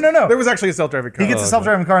No. was- There was actually a self-driving car. He gets a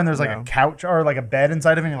self-driving car and there's like No. a couch or like a bed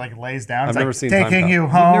inside of it and he like lays down. It's I've never like, seen Time taking Cop. you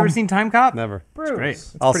You've home. never seen Time Cop? Never. It's great.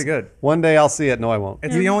 It's pretty good. One day I'll see it. No, I won't.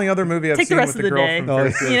 It's the only other movie I've Take the seen rest with of the the girl day. from Oh,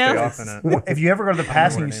 Ferris Bueller's you know? Day Off in it. If you ever go to the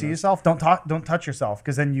past and what you her see name is. yourself, don't touch yourself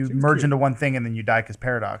because then you merge into one thing and then you die because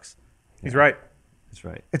paradox. He's right. That's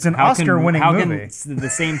right. It's an How Oscar-winning how movie. can the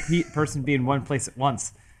same person be in one place at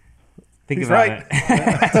once? Think He's about right.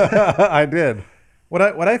 it. I did. What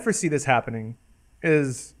I foresee this happening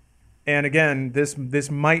is, and again, this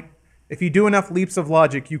might, if you do enough leaps of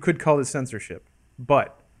logic, you could call this censorship.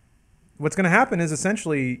 But what's going to happen is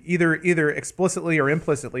essentially either explicitly or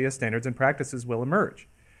implicitly, as standards and practices will emerge.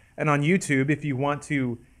 And on YouTube, if you want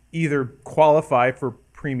to either qualify for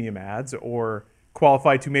premium ads or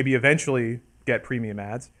qualify to maybe eventually get premium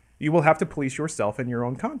ads, you will have to police yourself and your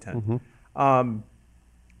own content.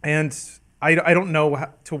 And I don't know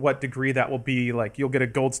to what degree that will be. Like, you'll get a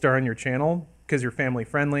gold star on your channel because you're family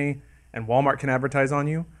friendly and Walmart can advertise on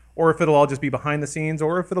you, or if it'll all just be behind the scenes,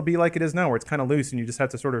 or if it'll be like it is now where it's kind of loose and you just have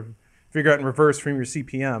to sort of figure out in reverse from your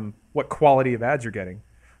CPM what quality of ads you're getting.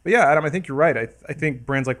 But yeah, Adam, I think you're right. I think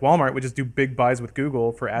brands like Walmart would just do big buys with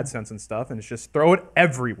Google for AdSense and stuff and it's just throw it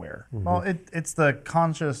everywhere. Well, it's the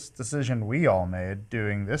conscious decision we all made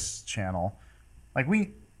doing this channel. Like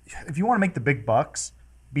if you want to make the big bucks,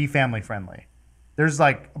 be family friendly. There's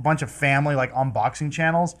like a bunch of family like unboxing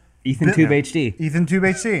channels. EthanTube HD.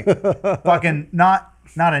 EthanTube HD. Fucking not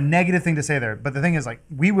a negative thing to say there, but the thing is like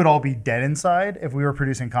we would all be dead inside if we were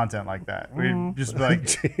producing content like that. We'd just be like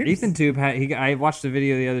EthanTube I watched a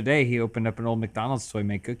video the other day. He opened up an old McDonald's toy,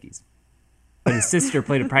 made cookies. But his sister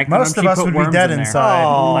played a prank on him. Most of She us put would be worms dead in there.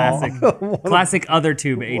 inside. Classic other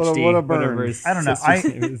tube HD. what a burn. whatever his I don't know.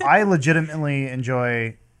 sister's name is. I legitimately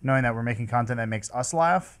enjoy knowing that we're making content that makes us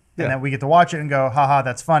laugh Yeah. and that we get to watch it and go, haha,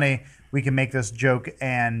 that's funny. We can make this joke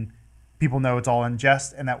and people know it's all in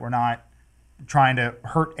jest and that we're not trying to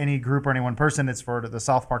hurt any group or any one person. It's for the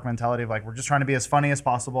South Park mentality of like, we're just trying to be as funny as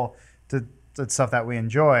possible to stuff that we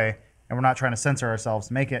enjoy, and we're not trying to censor ourselves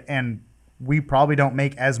to make it. And we probably don't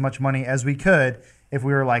make as much money as we could if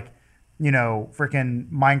we were like, freaking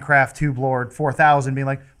Minecraft Tube Lord 4000 being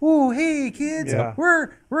like, "Ooh, hey kids, Yeah.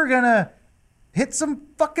 we're gonna hit some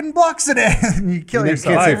fucking blocks today." And you kill You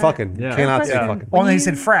yourself. can't say fucking. Yeah. Cannot say Yeah. fucking. Well, then he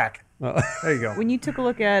said frack. There you go. When you took a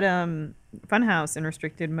look at Funhouse in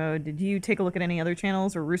restricted mode, did you take a look at any other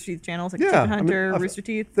channels or Rooster Teeth channels like Yeah, Chicken I mean, Hunter, I've- Rooster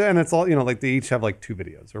Teeth? And it's all, like they each have like 2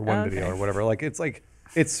 videos or one video or whatever.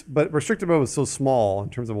 But restricted mode was so small in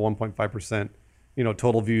terms of 1.5%,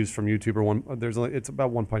 total views from YouTube it's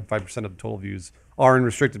about 1.5% of the total views are in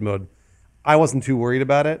restricted mode. I wasn't too worried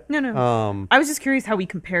about it. No. I was just curious how we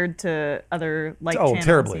compared to other channels.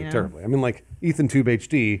 Terribly. I mean, like Ethan Tube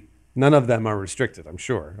HD, none of them are restricted. I'm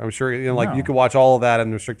sure, No. you could watch all of that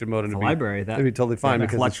in restricted mode and The it'd be, library. it'd be totally fine the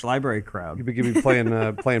because clutch library crowd. you could be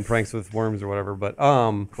playing pranks with worms or whatever. But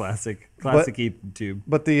Classic YouTube.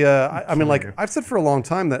 But I mean, like I've said for a long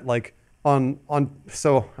time that like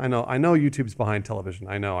so I know YouTube's behind television.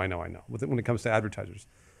 I know when it comes to advertisers,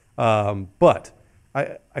 but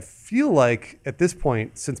I feel like at this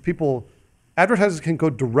point, since advertisers can go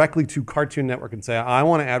directly to Cartoon Network and say, I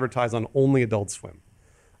want to advertise on only Adult Swim,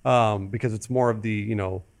 because it's more of the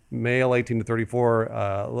male 18 to 34.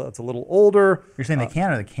 It's a little older. You're saying they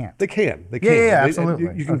can or they can't? They can. Yeah, They- absolutely.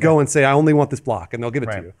 You can Okay. go and say, I only want this block, and they'll give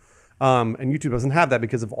it to Right. you. And YouTube doesn't have that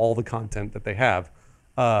because of all the content that they have.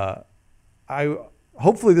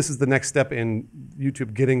 Hopefully this is the next step in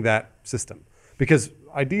YouTube getting that system, because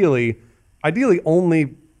ideally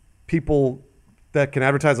only people that can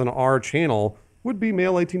advertise on our channel would be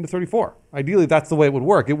male 18 to 34. Ideally, that's the way it would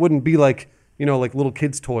work. It wouldn't be like like little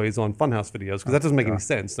kids' toys on Funhouse videos, because that doesn't make any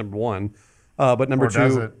sense. Number one, but number Or two,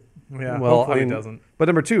 does it? Yeah, well, hopefully I mean, it doesn't. But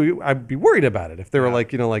number two, I'd be worried about it if they were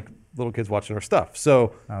like little kids watching our stuff.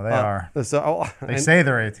 So No, they are. So They say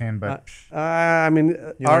they're 18, but I mean,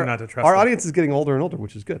 You our, learn not to trust our them. audience is getting older and older,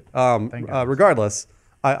 which is good. Thank goodness. Regardless,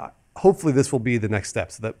 hopefully this will be the next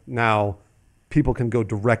step, so that now people can go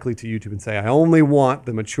directly to YouTube and say, I only want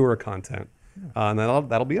the mature content, and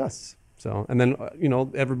that'll be us. So, and then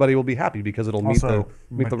everybody will be happy because it'll also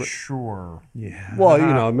meet the mature. Yeah.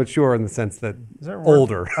 well, mature in the sense that Is that a word?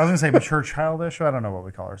 older. I was going to say mature childish. I don't know what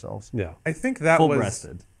we call ourselves. Yeah. I think that was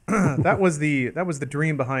Full-breasted. that was the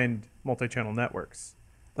dream behind multi-channel networks.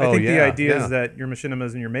 I Oh, think the yeah, idea yeah. is that your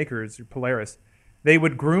Machinimas and your makers, your Polaris, they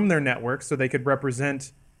would groom their networks so they could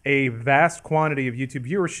represent a vast quantity of YouTube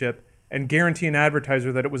viewership and guarantee an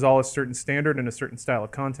advertiser that it was all a certain standard and a certain style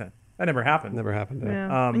of content. That never happened. Never happened. Yeah.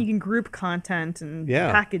 Yeah. And you can group content and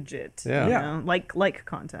Yeah. package it. Yeah. you Yeah. know, like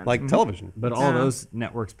content. Like television. But all Yeah. those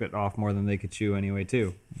networks bit off more than they could chew anyway,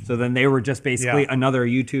 too. So then they were just basically Yeah. another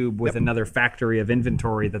YouTube with another factory of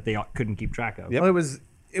inventory that they couldn't keep track of. Yep. Well,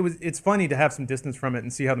 it's funny to have some distance from it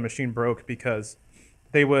and see how the machine broke, because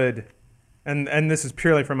they would, and this is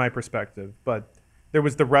purely from my perspective, but there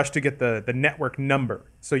was the rush to get the network number.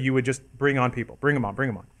 So you would just bring on people, bring them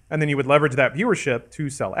on. And then you would leverage that viewership to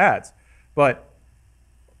sell ads. But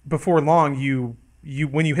before long, you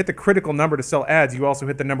when you hit the critical number to sell ads, you also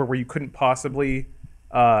hit the number where you couldn't possibly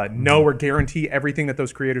know or guarantee everything that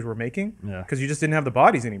those creators were making, Yeah. because you just didn't have the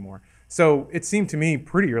bodies anymore. So it seemed to me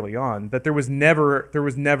pretty early on that there was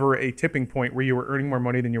never a tipping point where you were earning more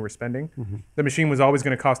money than you were spending. The machine was always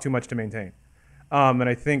going to cost too much to maintain, and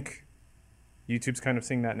I think YouTube's kind of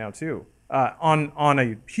seeing that now too, on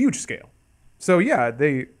a huge scale. So yeah,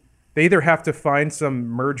 they either have to find some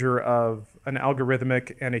merger of an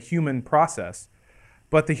algorithmic and a human process,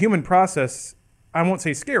 but the human process, I won't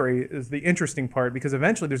say scary, is the interesting part, because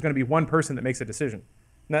eventually there's going to be one person that makes a decision.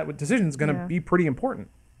 And that decision is going to Yeah. be pretty important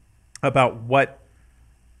about what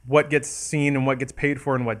gets seen and what gets paid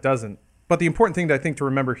for and what doesn't. But the important thing that I think to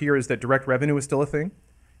remember here is that direct revenue is still a thing.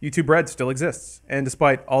 YouTube Red still exists. And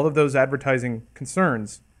despite all of those advertising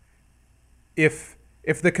concerns, if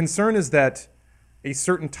the concern is that a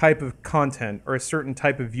certain type of content or a certain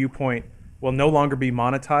type of viewpoint will no longer be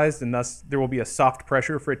monetized, and thus there will be a soft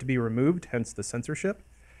pressure for it to be removed, hence the censorship,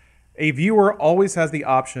 a viewer always has the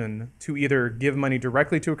option to either give money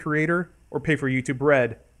directly to a creator or pay for YouTube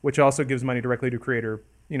Red, which also gives money directly to a creator,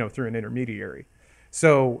 through an intermediary.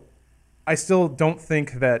 So I still don't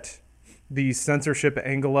think that the censorship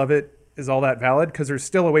angle of it is all that valid, because there's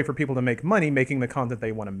still a way for people to make money making the content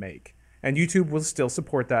they want to make. And YouTube will still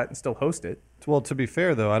support that and still host it. Well, to be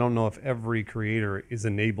fair, though, I don't know if every creator is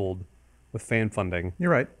enabled with fan funding.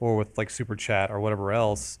 You're right. Or with like super chat or whatever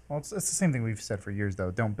else. Well, it's the same thing we've said for years,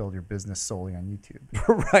 though. Don't build your business solely on YouTube.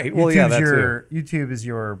 Right. Well, yeah, that's YouTube is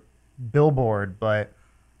your billboard, but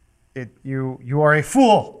you are a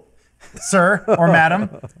fool, sir or madam,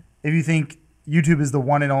 if you think YouTube is the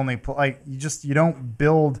one and only you don't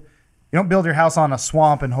build your house on a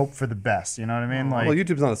swamp and hope for the best. You know what I mean? Like Well,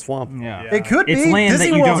 YouTube's not a swamp. Yeah. it could It's be. land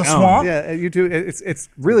Disney that you World's don't a swamp. Yeah, YouTube. It's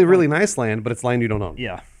really really nice land, but it's land you don't own.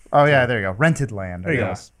 Yeah. Oh yeah, there you go. Rented land. There you go.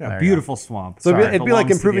 Yes. Yeah, There you Beautiful swamp. So Sorry. it'd be like Belongs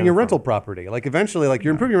to improving the your other rental folk. property. Like eventually, like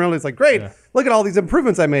you're improving your rental. It's like great. Look at all these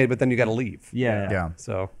improvements I made, but then you got to leave. Yeah. go. Yeah.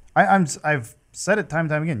 So I've said it time and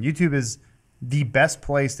time again. YouTube is the best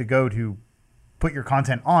place to go to put your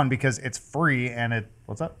content on because it's free and it.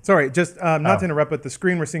 What's up? Sorry, just not to interrupt, but the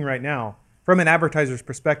screen we're seeing right now, from an advertiser's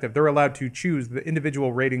perspective, they're allowed to choose the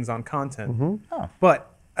individual ratings on content. Oh.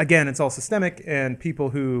 But again, it's all systemic, and people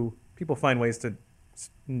find ways to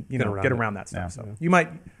get around that stuff. Yeah.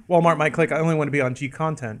 So Walmart might click, I only want to be on G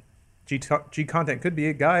content. G content could be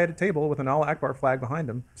a guy at a table with an Allah Akbar flag behind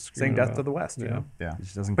him saying "Death to the West." You know? Yeah. It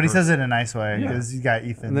just doesn't But he curse. says it in a nice way because he's got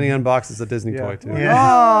Ethan. and then he unboxes a Disney toy too. Yeah.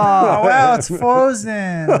 Oh, wow, it's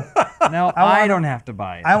frozen. Now I don't have to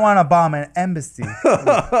buy it. I want to bomb an embassy.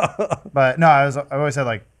 But no, I always said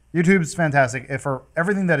like YouTube's fantastic if for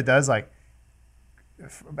everything that it does. Like,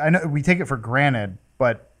 I know we take it for granted,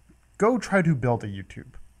 but go try to build a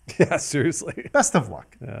YouTube. Yeah, seriously. Best of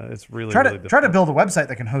luck. Yeah, it's really Try really to difficult. build a website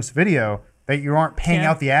that can host video that you aren't paying Yeah.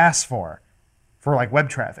 out the ass for like web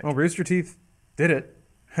traffic. Well, Rooster Teeth did it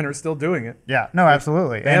and are still doing it. Yeah, no,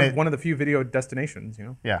 absolutely. They And have one of the few video destinations.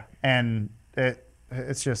 yeah, and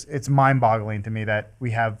it's mind-boggling to me that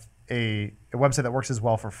we have a website that works as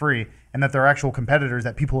well for free, and that there are actual competitors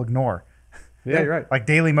that people ignore, Yeah, you're right. like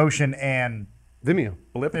Dailymotion and Vimeo.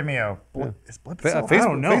 Blip. Vimeo. Is Blip Facebook, still- I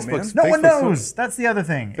don't know, Facebook's, No one Facebook's- knows. That's the other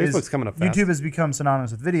thing. is Facebook's coming up fast. YouTube has become synonymous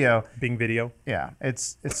with video. Bing Video. Yeah,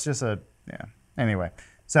 it's just Anyway,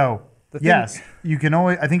 so thing- yes, you can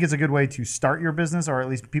always. I think it's a good way to start your business, or at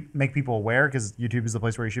least make people aware, because YouTube is the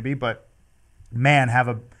place where you should be. But man,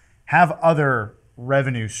 have other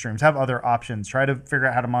revenue streams, have other options. Try to figure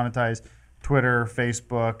out how to monetize Twitter,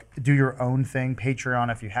 Facebook. Do your own thing,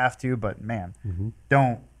 Patreon if you have to. But man,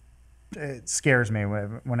 don't. It scares me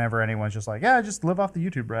whenever anyone's just like, yeah, just live off the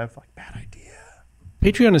YouTube rev. Like, bad idea.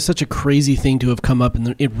 Patreon is such a crazy thing to have come up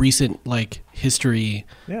in recent like history,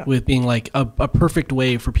 Yeah. with being like a perfect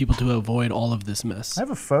way for people to avoid all of this mess. I have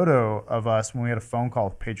a photo of us when we had a phone call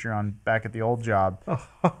with Patreon back at the old job.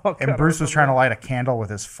 And Bruce was trying to light a candle with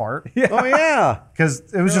his fart. Oh yeah. Because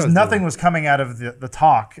it was just was nothing was coming out of the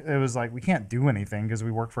talk. It was like, we can't do anything because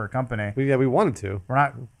we work for a company. We wanted to. We're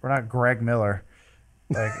not Greg Miller.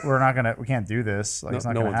 Like, we can't do this. Like, No- it's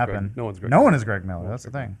not no going to one's Greg- happen. no one's Greg No Miller. one is Greg Miller. That's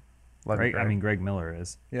the thing. Love you, Greg, Greg. I mean, Greg Miller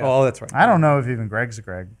is. Yeah. Oh, that's right. I don't know if even Greg's a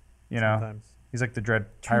Greg. You know, Sometimes. he's like the Dread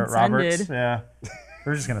Pirate Transcended. Roberts. Yeah.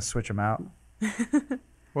 We're just going to switch him out.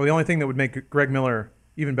 Well, the only thing that would make Greg Miller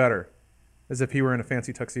even better is if he were in a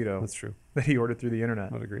fancy tuxedo That's true. that he ordered through the internet.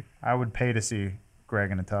 I would agree. I would pay to see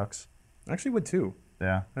Greg in a tux. I actually would too.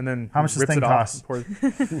 Yeah. And then How much does rips this thing it off cost? and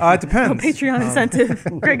pours- it depends. Patreon incentive.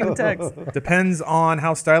 Greg in the text. Depends on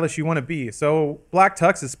how stylish you want to be. So Black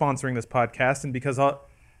Tux is sponsoring this podcast, and because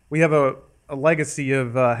we have a legacy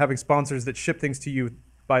of having sponsors that ship things to you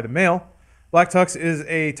by the mail, Black Tux is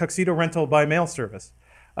a tuxedo rental by mail service.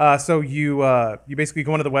 So you basically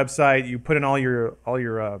go onto the website, you put in all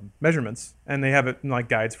your measurements, and they have it in like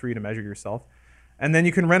guides for you to measure yourself. And then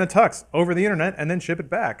you can rent a tux over the internet and then ship it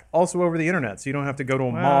back, also over the internet. So you don't have to go to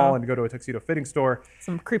a mall and go to a tuxedo fitting store.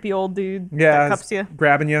 Some creepy old dude Yeah, that cups you.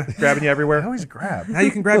 grabbing you everywhere. I always grab. Now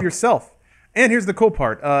you can grab yourself. And here's the cool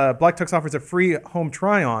part. Black Tux offers a free home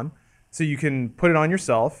try-on, so you can put it on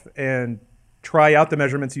yourself and try out the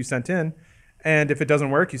measurements you sent in. And if it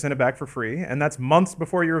doesn't work, you send it back for free. And that's months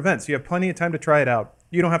before your event, so you have plenty of time to try it out.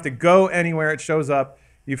 You don't have to go anywhere. It shows up.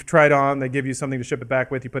 You've tried on. They give you something to ship it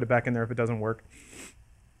back with. You put it back in there if it doesn't work.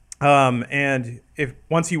 And if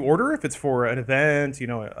once you order, if it's for an event,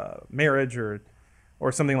 marriage or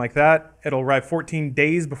something like that, it'll arrive 14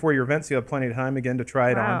 days before your event, so you have plenty of time again to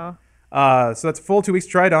try it on. So that's a full 2 weeks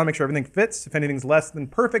to try it on, make sure everything fits. If anything's less than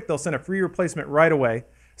perfect, they'll send a free replacement right away.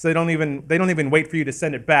 So they don't even wait for you to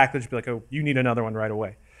send it back. They'll just be like, oh, you need another one right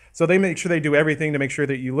away. So they make sure they do everything to make sure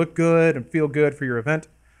that you look good and feel good for your event.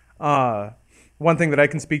 One thing that I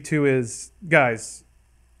can speak to is, guys,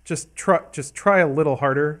 just try a little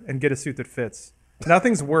harder and get a suit that fits.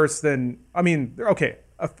 Nothing's worse than, a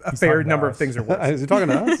fair talking number to of us. things are worse. Is he talking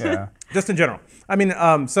to us? Yeah. Just in general.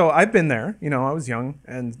 So I've been there. I was young,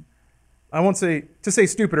 and I won't say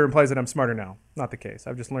stupider implies that I'm smarter now. Not the case.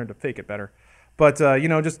 I've just learned to fake it better. But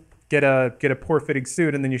just get a poor fitting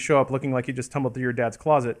suit, and then you show up looking like you just tumbled through your dad's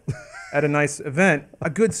closet at a nice event. A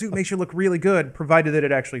good suit makes you look really good, provided that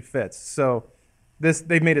it actually fits. So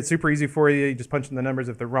They've made it super easy for you. You just punch in the numbers.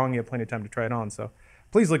 If they're wrong, you have plenty of time to try it on. So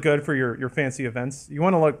please look good for your fancy events. You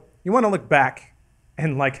want to look back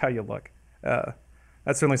and like how you look.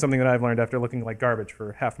 That's certainly something that I've learned after looking like garbage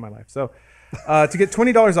for half of my life. So to get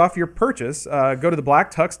 $20 off your purchase, go to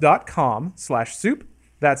thebblacktux.com/soup.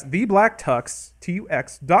 That's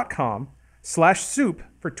thebblacktux.com/soup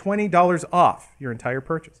for $20 off your entire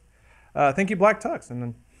purchase. Thank you, Black Tux. And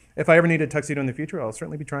then if I ever need a tuxedo in the future, I'll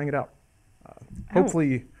certainly be trying it out.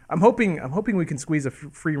 Hopefully, I'm hoping we can squeeze a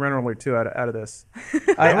free rental or two out of this.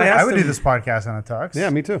 I would do this podcast in a tux. Yeah,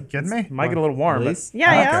 me too. Kidding me? Might get a little warm, but Release?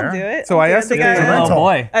 Yeah, don't I'll care. do it. So I'll I do it. asked They if got they- Oh rental.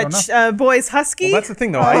 boy. boys husky. well, that's the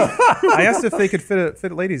thing though. I asked if they could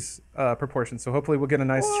fit ladies' proportions. So hopefully we'll get a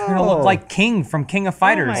nice. You're gonna look like King from King of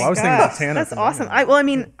Fighters. Oh my I was thinking gosh, Zatanna that's from awesome.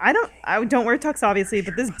 Batman. I don't wear tux obviously,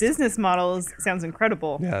 but this business model sounds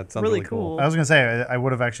incredible. Yeah, it sounds really really cool. I was gonna say I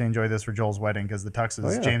would have actually enjoyed this for Joel's wedding because the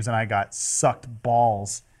tuxes, yeah. James and I got sucked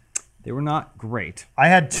balls. They were not great. I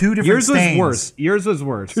had two different Yours stains. was worse. Yours was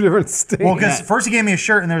worse. Two different states. Well, because first he gave me a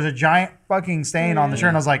shirt and there was a giant fucking stain on the shirt,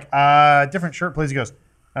 and I was like, different shirt, please. He goes,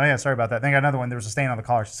 oh yeah, sorry about that. Then I got another one. There was a stain on the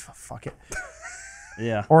collar. Just fuck it.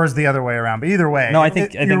 Yeah. Or is the other way around? But either way, No, I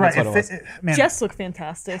think you're right. that's what it was. Man, Jess looked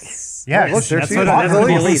fantastic. yeah, look, there it's she That's, is. that's gonna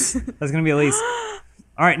be Elise. Elise. That's gonna be Elise.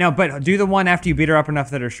 All right, now, but do the one after you beat her up enough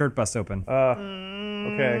that her shirt busts open.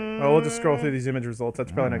 Okay. Well, we'll just scroll through these image results.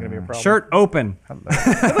 That's probably not going to be a problem. Shirt open.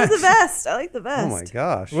 It was the best. I like the best. Oh my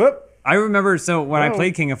gosh. Whoop. I remember. So when I Whoa.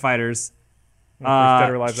 played King of Fighters, Dead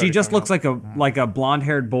or Alive's she already just coming looks out. like a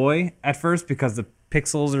blonde-haired boy at first because the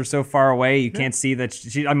pixels are so far away you can't see that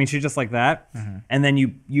she. I mean, she's just like that. And then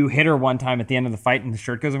you hit her one time at the end of the fight and the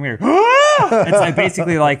shirt goes over. It's like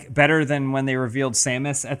basically like better than when they revealed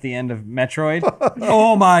Samus at the end of Metroid.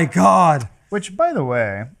 Oh my god! Which, by the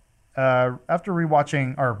way, after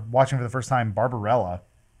rewatching or watching for the first time Barbarella,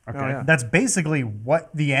 Oh, yeah. that's basically what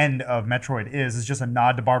the end of Metroid is. It's just a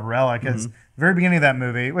nod to Barbarella because the very beginning of that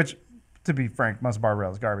movie, which, to be frank, most of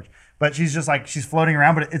Barbarella's garbage, but she's just like she's floating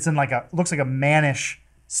around, but it's in like looks like a mannish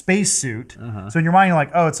spacesuit. So in your mind, you're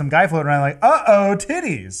like, oh, it's some guy floating around, like,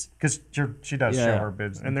 titties, because she does show Yeah. her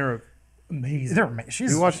boobs. And they're amazing.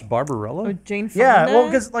 She's You watched Barbarella? Jane Fonda. yeah, well,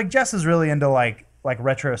 because like Jess is really into like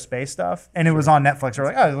retro space stuff, and it was on Netflix. We're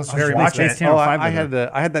like, oh, let's just Very watch big it. Space Channel Oh, 5 I with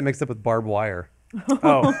her. had that mixed up with barbed wire.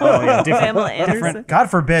 Oh, Oh yeah, different. Pamela Anderson.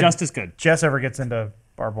 God forbid Just as good. Jess ever gets into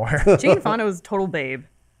barbed wire. Jane Fonda was a total babe.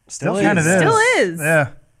 Still kind of is. is. Still is. Yeah,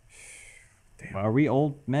 Are we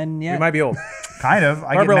old men we yet? might be old. kind of.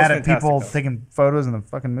 I get Barbarella's mad at people fantastic, though. taking photos in the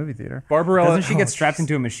fucking movie theater. Barbarella. Doesn't she get strapped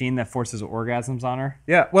into a machine that forces orgasms on her?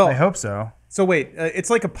 Yeah. Well, I hope so. so wait, it's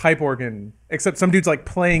like a pipe organ, except some dude's like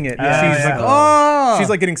playing it. Yeah, she's yeah. like, Oh, she's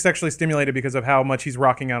like getting sexually stimulated because of how much he's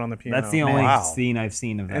rocking out on the piano. that's the only Wow. scene I've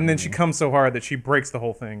seen of that. And then she movie. comes so hard that she breaks the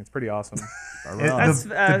whole thing. It's pretty awesome. That's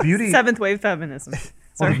The beauty. seventh wave feminism.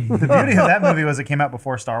 Well, Sorry. the beauty of that movie was it came out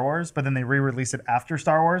before Star Wars, but then they re-released it after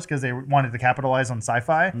Star Wars because they wanted to capitalize on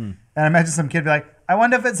sci-fi. And I imagine some kid be like, "I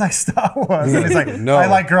wonder if it's like Star Wars." And he's like, No. "I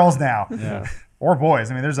like girls now, Yeah. or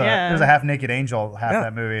boys." I mean, there's Yeah. a half-naked angel half Yeah.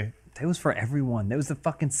 that movie. That was for everyone. That was the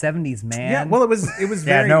fucking 70s, man. Yeah. Well, it was Yeah,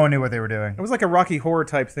 very. no one knew what they were doing. It was like a Rocky Horror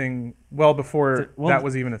type thing. Well before Well, that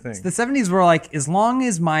was even a thing. the 70s were like, as long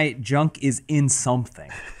as my junk is in something,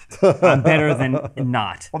 I'm better than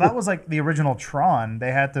not. Well, that was like the original Tron.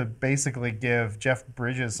 They had to basically give Jeff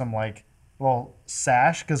Bridges some like little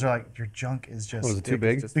sash because they're like, your junk is just Was it too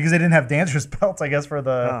big? because they didn't have dancers belts, I guess, for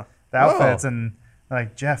the Ah. outfits, Oh. and they're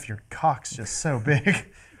like, Jeff, your cock's just so big.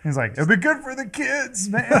 He's like, it'll be good for the kids,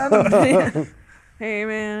 man. Hey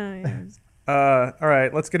man. All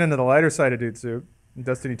right, let's get into the lighter side of Dude Soup.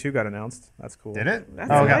 Destiny 2 got announced. That's cool. Did it? That's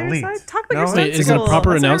Oh, it the got lighter leaked. side. Talk about No, your stunt wait, is it a school. proper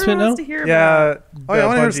That's what announcement everyone wants now? to hear Yeah. about. Oh, yeah, I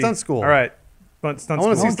wanna hear Bungie. Stunt School. All right. Stunt I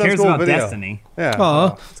wanna School. see Who Stunt cares School about video. Destiny? Yeah.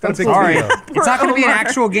 Aw. It's got a big Sorry, video. it's not going to be an Omar.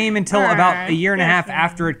 actual game until about a year and a half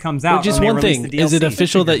after it comes out. Just when they one release thing: the is it DLC.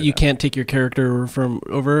 official that you can't take your character from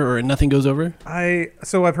over, or nothing goes over?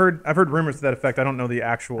 So I've heard rumors to that effect. I don't know the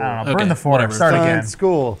actual. I don't know. Okay, Burn the forest. whatever. Start again. Stunt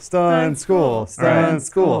School. Stunt School. Stunt Stunt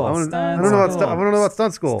School. School. I want Stunt to know about School. I want to know about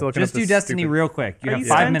Stunt School. Still looking Just up do this Destiny stupid- real quick. You Are have you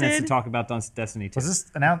 5 minutes to stunted? talk about Destiny 2. Was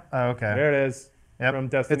this announced? Oh, okay. There it is. Yep. From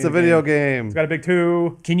Destiny. It's a video game. It's got a big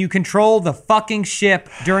 2. Can you control the fucking ship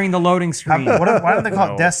during the loading screen? Why don't they call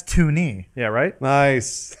No. it Destiny? Yeah, right?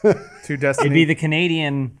 Nice. 2 Destiny. It'd be the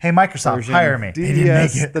Canadian. Hey, Microsoft, Version. hire me. They didn't make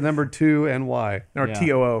DS, it. the number 2 and Y. or Yeah.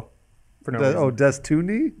 TOO. For no reason.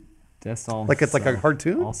 Destiny? That's all. Like it's like a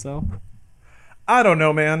cartoon? Also, I don't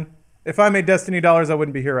know, man. If I made Destiny dollars, I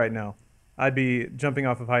wouldn't be here right now. I'd be jumping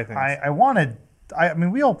off of high things. I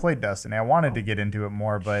mean, we all played Destiny. I wanted to get into it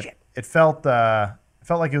more, but it felt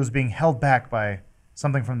like it was being held back by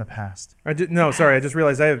Something from the past. No, sorry. I just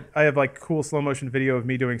realized I have like cool slow motion video of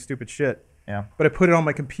me doing stupid shit. Yeah. But I put it on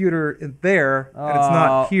my computer in there, and it's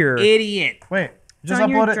not here. Idiot. Wait. Just on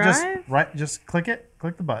your upload it. drive? Just click it.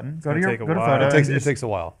 Click the button. Go to gonna your take a go to while. photo. It takes a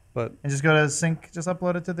while, but and just go to sync. Just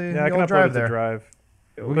upload it to the Yeah, I can old upload drive it to there. Drive.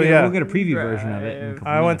 We'll But get, yeah. we'll get a preview version of it. In a couple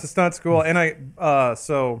I went minutes. to stunt school, and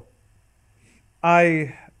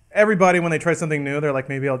everybody when they try something new, they're like,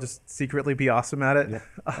 maybe I'll just secretly be awesome at it.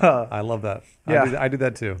 I love that. Yeah. I do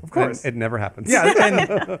that too. Of course. It never happens.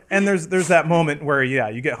 Yeah, and there's that moment where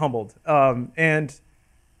you get humbled, and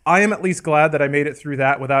I am at least glad that I made it through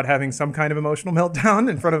that without having some kind of emotional meltdown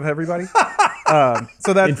in front of everybody.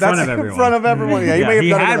 So In front of everyone. In front of everyone. Yeah, you may have he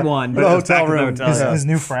done it had in one, the but it was hotel back in the room. hotel. His, Yeah. his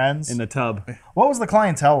new friends. In the tub. What was the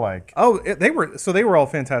clientele like? They were all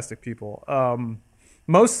fantastic people.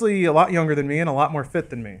 Mostly a lot younger than me and a lot more fit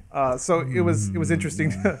than me. So it was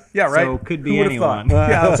interesting. Yeah, right. So could be Who would've thought? anyone.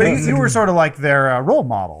 Yeah, So you were sort of like their role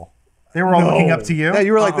model. They were all looking up to you. Yeah,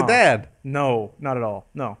 you were like the dad. no, not at all.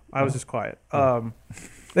 No, I was just quiet.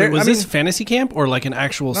 Wait, was this fantasy camp or like an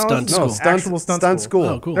actual stunt no, school? actual stunt school.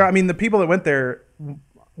 Oh, cool. I mean, the people that went there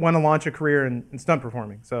want to launch a career in stunt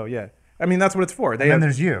performing. So yeah, I mean that's what it's for. And then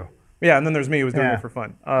there's you. Yeah, and then there's me who was doing Yeah. it for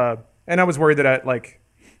fun. And I was worried that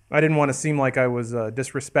I didn't want to seem like I was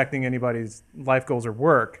disrespecting anybody's life goals or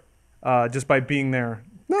work just by being there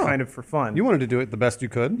kind of for fun. You wanted to do it the best you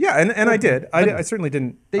could. Yeah, and I did. I certainly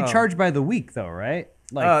didn't. They charge by the week, though, right?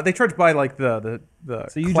 Like, They charge by like the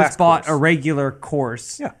so you class just bought course. a regular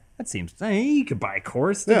course. Yeah. That seems. You could buy a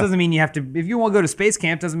course. That Yeah. doesn't mean you have to. If you want to go to space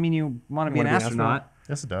camp, doesn't mean you want to be an Wanna be an astronaut.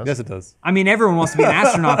 Yes, it does. Yes, it does. I mean, everyone wants to be an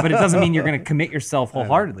astronaut, but it doesn't mean you're going to commit yourself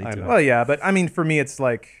wholeheartedly to it. Well, yeah, but I mean, for me, it's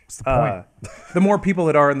like the more people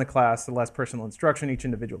that are in the class, the less personal instruction each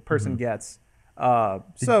individual person gets.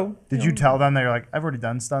 Did you tell them that you're like, I've already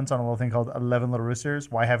done stunts on a little thing called 11 Little Roosters.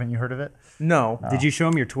 Why haven't you heard of it? No. Did you show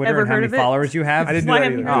them your Twitter Ever and how heard many of it? followers you have? I didn't do Why that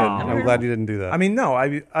haven't you either. heard Oh. of it? I'm glad you didn't do that. I mean, no.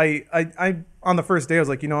 I on the first day, I was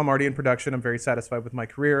like, I'm already in production. I'm very satisfied with my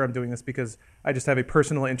career. I'm doing this because I just have a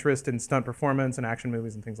personal interest in stunt performance and action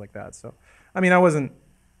movies and things like that. So, I mean, I wasn't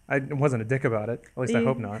a dick about it. At least I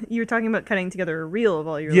hope not. You were talking about cutting together a reel of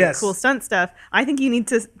all your Yes. cool stunt stuff. I think you need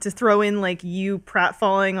to throw in like you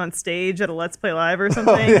pratfalling on stage at a Let's Play Live or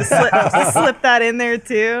something. Just slip that in there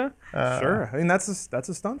too. Sure. I mean, that's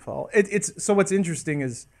a stunt fall. It's so what's interesting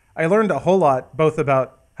is I learned a whole lot both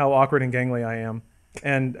about how awkward and gangly I am,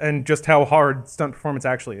 and just how hard stunt performance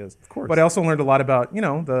actually is. Of course. But I also learned a lot about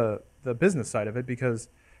the business side of it because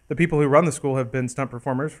the people who run the school have been stunt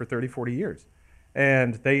performers for 30, 40 years.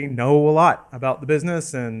 And they know a lot about the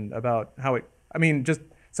business and about how it. I mean, just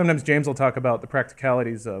sometimes James will talk about the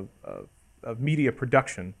practicalities of media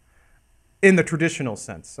production in the traditional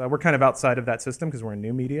sense. We're kind of outside of that system because we're in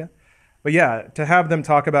new media. But yeah, to have them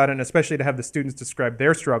talk about it, and especially to have the students describe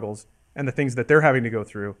their struggles and the things that they're having to go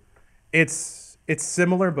through, it's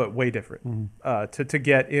similar but way different. To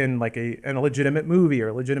get in like a legitimate movie or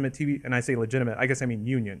a legitimate TV, and I say legitimate, I guess I mean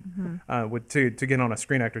union, to get on a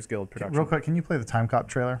Screen Actors Guild production. Real quick, can you play the Time Cop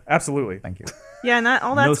trailer? Absolutely. Thank you. Yeah, not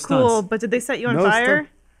all No that's cool. stunts. But did they set you on No fire? stunt.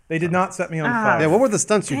 They did not set me on Ah. fire. Yeah, what were the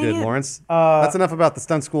stunts you Dang did, it. Lawrence? That's enough about the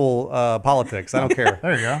stunt school politics. I don't care.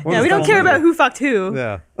 There you go. Yeah, we don't care about who fucked who.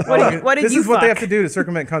 Yeah. What did this you is what they have fuck? to do to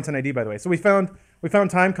circumvent Content ID, by the way. So we found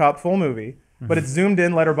Time Cop full movie, but it's zoomed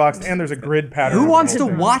in, letterboxed, and there's a grid pattern. Who of the wants whole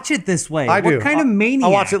to thing. watch it this way? I do. What kind of maniac?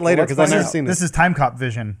 I'll watch it later because I've Let's never find out. seen This this. is Time Cop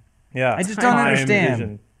vision. Yeah, I just don't Time understand.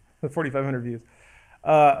 Vision. The 4,500 views.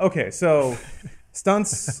 Okay, so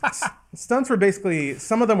stunts were basically,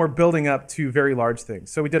 some of them were building up to very large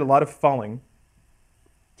things. So we did a lot of falling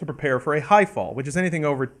to prepare for a high fall, which is anything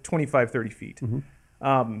over 25, 30 feet.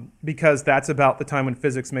 Because that's about the time when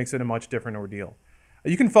physics makes it a much different ordeal.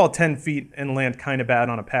 You can fall 10 feet and land kind of bad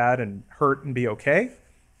on a pad and hurt and be okay.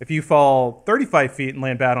 If you fall 35 feet and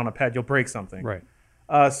land bad on a pad, you'll break something. Right.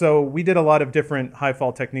 So we did a lot of different high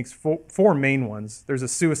fall techniques. Four main ones. There's a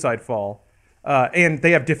suicide fall, and they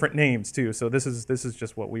have different names too. So this is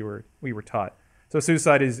just what we were taught. So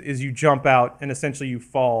suicide is you jump out and essentially you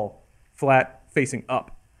fall flat facing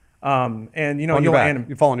up, and On you'll your back.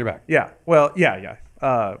 You fall on your back. Yeah. Well, yeah.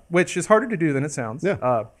 Which is harder to do than it sounds.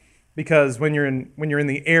 Yeah. Because when you're in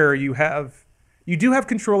the air, you do have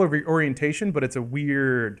control over your orientation, but it's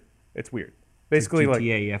weird. Basically, like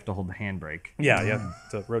GTA, you have to hold the handbrake. yeah, you have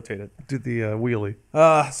to rotate it. Do the wheelie.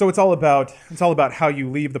 So it's all about how you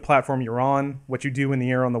leave the platform you're on, what you do in the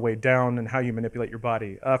air on the way down, and how you manipulate your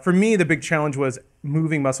body. For me, the big challenge was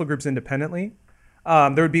moving muscle groups independently.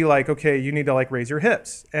 There would be like, okay, you need to like raise your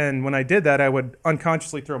hips, and when I did that, I would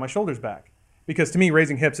unconsciously throw my shoulders back because to me,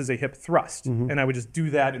 raising hips is a hip thrust, and I would just do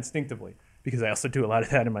that instinctively. because I also do a lot of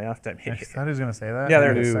that in my off time. I thought he was going to say that. Yeah,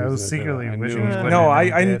 there it is. I I was was gonna say secretly that. I wishing knew he was it. putting No, it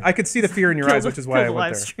in, and he I could see the fear in your eyes, which is why I Kill the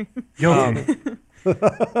went live there. stream. Guilty.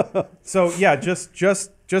 So yeah, just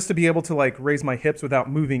to be able to like raise my hips without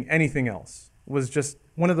moving anything else was just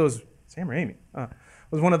one of those. Sam Raimi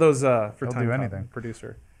was one of those for He'll Time do Cop anything.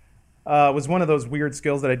 producer. Was one of those weird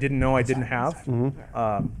skills that I didn't know I didn't have.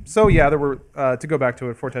 So yeah, there were to go back to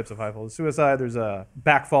it, 4 types of high fall. Suicide. There's a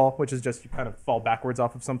backfall, which is just you kind of fall backwards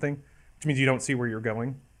off of something, which means you don't see where you're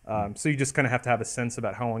going. So you just kind of have to have a sense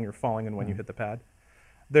about how long you're falling and when you hit the pad.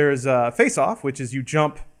 There's face off, which is you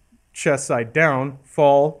jump chest side down,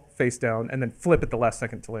 fall face down, and then flip at the last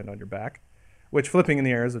second to land on your back. Which flipping in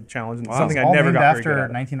the air is a challenge and something I All never named got very after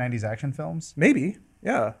good at. 1990s action films. Maybe,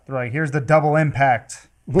 yeah. They're like, here's the double impact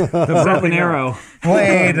The bow and arrow.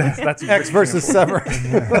 blade. That's X versus Sever.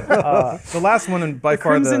 the last one and by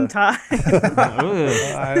far Crimson the Tide.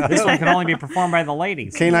 This one can only be performed by the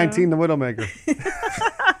ladies. K-19, the Widowmaker.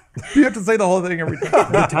 you have to say the whole thing every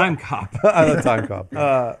time. The Time Cop. I love Time Cop.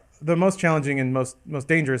 The most challenging and most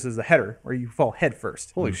dangerous is the header, where you fall head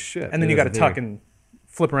first. Holy shit. And then you got to tuck and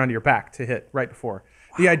flip around to your back to hit right before.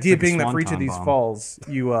 The idea like a being that for each of swanton these bomb. falls,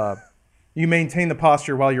 you maintain the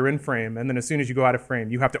posture while you're in frame, and then as soon as you go out of frame,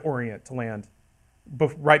 you have to orient to land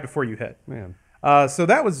right before you hit. Man. So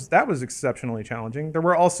that was exceptionally challenging. There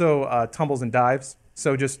were also tumbles and dives,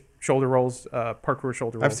 so just shoulder rolls, parkour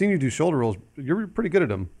shoulder rolls. I've seen you do shoulder rolls. You're pretty good at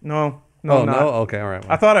them. No, Oh, not. no? Okay, all right.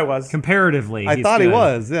 I thought I was. Comparatively, I he's thought he good.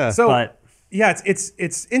 was, yeah. So But- yeah,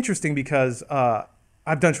 it's interesting because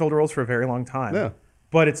I've done shoulder rolls for a very long time. Yeah.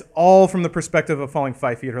 But it's all from the perspective of falling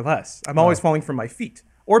 5 feet or less. I'm always falling from my feet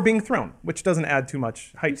or being thrown, which doesn't add too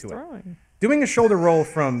much height to it. Throwing. Doing a shoulder roll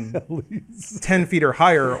from 10 feet or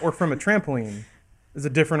higher or from a trampoline is a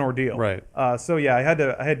different ordeal. Right. So yeah, I had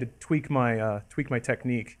to tweak my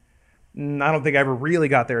technique. I don't think I ever really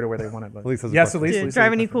got there to where they wanted, but At least that's a yes, question. at least. Did at you least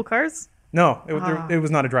drive that's any a cool cars? No, it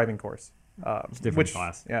was not a driving course. different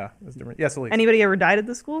class. Yeah, it was different. Yes, Elise. Anybody ever died at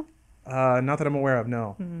the school? Not that I'm aware of.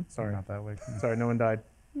 No, sorry, Not that way. sorry, no one died.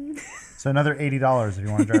 So another $80 if you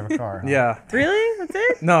want to drive a car. huh? Yeah, Really? That's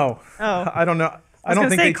it? no. Oh. I don't know. I was don't gonna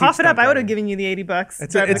think say, they cough teach it up. stunt I would have driving. given you the $80.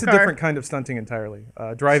 It's driving a car. different kind of stunting entirely.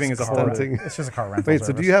 Driving is a whole. Stunting. It's just a car rental Wait, so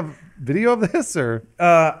service. do you have video of this or?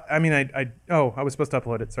 I mean, I was supposed to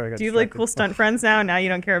upload it. Sorry, I got Do you have like distracted. cool stunt friends now? Now you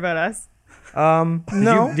don't care about us?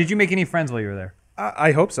 No, Did you make any friends while you were there?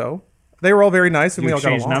 I hope so. They were all very nice, and Did we you all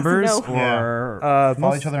got exchange along. numbers No. or Follow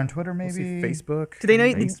Most- each other on Twitter, mostly maybe? Facebook. Did they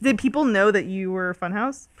know? Did people know that you were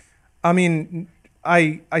Funhouse? I mean,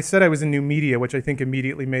 I said I was in new media, which I think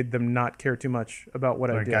immediately made them not care too much about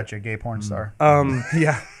what I Sorry, did. gotcha, gay porn star.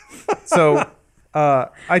 Yeah. So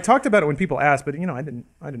I talked about it when people asked, but I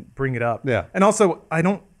didn't bring it up. Yeah. And also,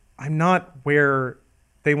 I'm not where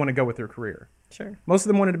they want to go with their career. Sure. Most of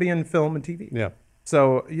them wanted to be in film and TV. Yeah.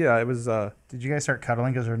 So yeah, it was Did you guys start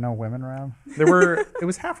cuddling because there are no women around? it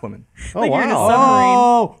was half women. Oh, Like you're in a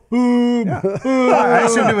wow. submarine. I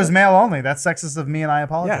assumed it was male only. That's sexist of me, and I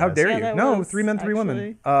apologize. Yeah, how dare Yeah, you? that No, was 3 men, 3 women.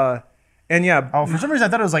 actually- And yeah, Oh, for some reason I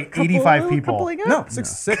thought it was like 85 people. Coupling up? no,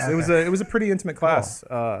 6. It was a pretty intimate class.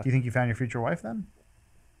 Do you think you found your future wife then?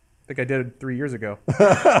 I think I did 3 years ago.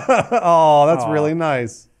 Oh, that's really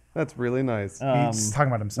nice. That's really nice. He's talking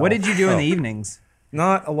about himself. what did you do in the evenings?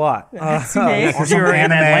 Not a lot. Because you were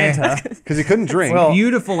in anime. Atlanta. Because you couldn't drink. Well,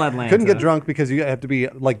 Beautiful Atlanta. couldn't get drunk because you have to be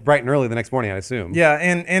like bright and early the next morning, I assume. Yeah,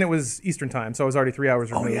 and it was Eastern time, so I was already 3 hours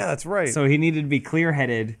Oh, removed. yeah, that's right. So he needed to be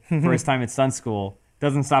clear-headed for his time at stunt school.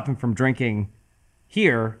 Doesn't stop him from drinking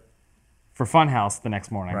here for Funhouse the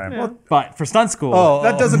next morning. Right. Yeah. But for stunt school,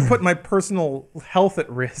 That doesn't put my personal health at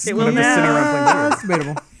risk. It when will I'm just sitting around playing now. video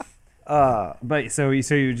games. debatable. But so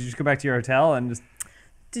you just go back to your hotel and just.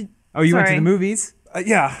 Did- Oh, you went to sorry. the movies.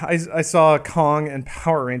 Yeah, I saw Kong and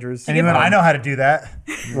Power Rangers. And even I know how to do that.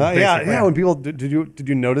 yeah. When people did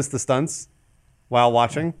you notice the stunts while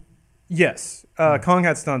watching? Yes, Kong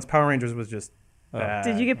had stunts. Power Rangers was just. bad.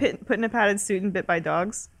 Did you get put in a padded suit and bit by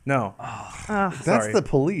dogs? No. That's Sorry. the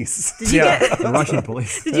police. Did you Yeah. get The Russian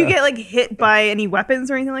police. Did you get like hit by any weapons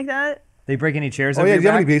or anything like that? They break any chairs Oh over yeah, your do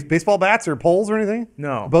you have back? any baseball bats or poles or anything?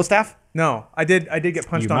 No. Bow staff? No, I did get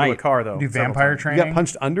punched You onto a might. car though. Do several vampire times. You training. got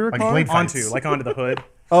punched under a Like car? blade fights. onto the hood.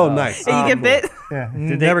 Oh, nice. Did you get bit? Yeah.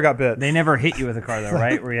 Never got bit. They never hit you with a car though,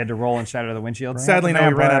 right? Where you had to roll and shatter the windshield. Sadly, no,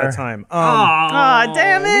 we ran out of time. Aw,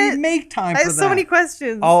 damn it. We make time I for have so that. many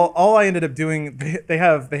questions. All I ended up doing, they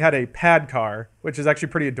had a pad car, which is actually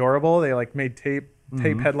pretty adorable. They like made tape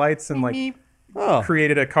headlights and like Oh.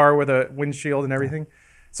 created a car with a windshield and everything.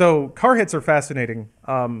 So car hits are fascinating.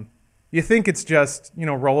 You think it's just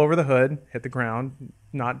roll over the hood, hit the ground,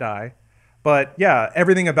 not die, but yeah,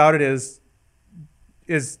 everything about it is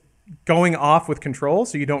going off with control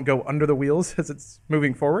so you don't go under the wheels as it's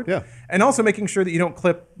moving forward. Yeah. And also making sure that you don't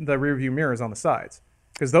clip the rear view mirrors on the sides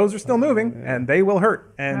because those are still moving and they will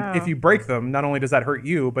hurt. And if you break them, not only does that hurt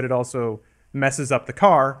you, but it also messes up the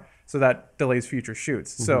car, so that delays future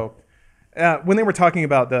shoots. So when they were talking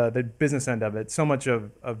about the business end of it, so much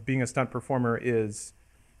of being a stunt performer is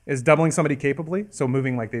doubling somebody capably, so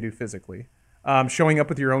moving like they do physically, showing up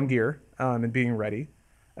with your own gear and being ready,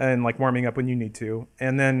 and like warming up when you need to,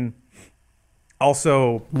 and then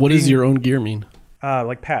also What does your own gear mean?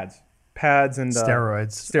 like pads and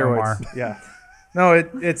Steroids. steroids. Omar. Yeah, no,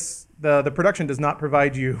 it's the production does not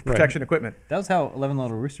provide you protection equipment. That was how 11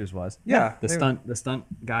 Little Roosters was. Yeah, The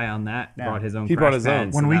stunt guy on that Yeah. brought his own. He brought crash his own.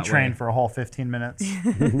 pads, When so we that way- trained for a whole 15 minutes.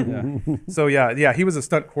 So yeah, he was a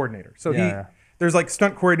stunt coordinator. So Yeah. there's like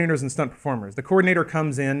stunt coordinators and stunt performers. The coordinator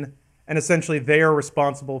comes in and essentially they are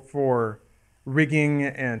responsible for rigging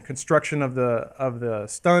and construction of the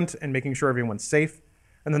stunt and making sure everyone's safe.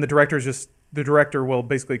 And then the director will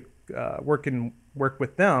basically work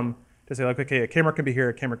with them to say like, okay, a camera can be here,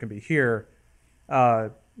 a camera can be here.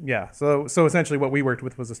 So essentially what we worked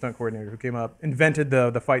with was a stunt coordinator who came up, invented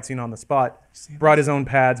the fight scene on the spot, brought his own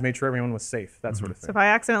pads, made sure everyone was safe, that sort of So thing. if I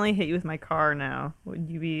accidentally hit you with my car now, would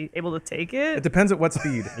you be able to take It it? depends at what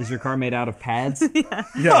speed. Is your car made out of pads?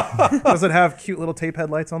 Yeah. Does it have cute little tape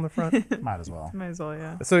headlights on the front? Might as well. Might as well,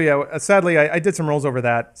 yeah. So yeah, sadly, I did some rolls over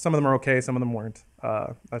that. Some of them are okay, some of them weren't.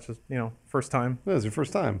 That's just first time. That was your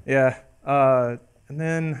first time. Yeah. And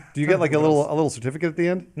then Do you get like a little certificate at the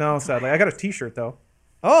end? no, sadly, I got a T-shirt though.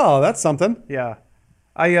 Oh, that's something. Yeah,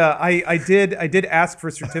 I did ask for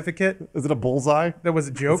a certificate. Is it a bullseye? That was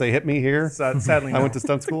a joke. Say hit me here. Sadly, I no. went to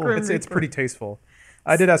stunt school. grim- It's pretty tasteful.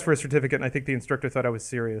 I did ask for a certificate, and I think the instructor thought I was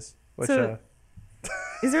serious. Which So-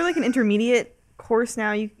 Is there like an intermediate course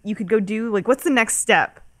now you could go do? Like, what's the next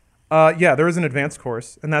step? yeah, there is an advanced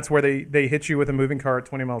course, and that's where they hit you with a moving car at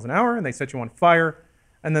 20 miles an hour, and they set you on fire,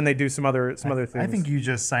 and then they do some other things. I think you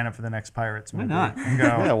just sign up for the next Pirates movie. not? And go,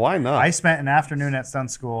 Yeah, why not? I spent an afternoon at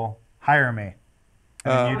stunt school. Hire me.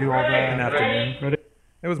 And then you do all the... an afternoon.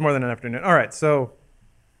 It was more than an afternoon. All right, so,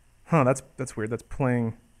 that's weird. That's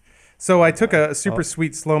playing. So I took a super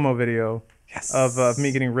sweet slow mo video of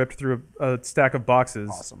me getting ripped through a stack of boxes.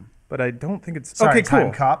 Awesome. But I don't think it's Sorry, okay. Cool.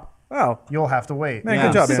 Time Cop. Wow. You'll have to wait. Man, Yeah.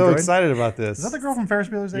 good job, I'm so Android. excited about this. Is that the girl from Ferris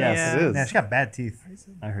Bueller's Day Yes, Off? it is. Yeah, she got bad teeth.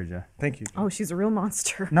 I heard you. Thank you. Oh, she's a real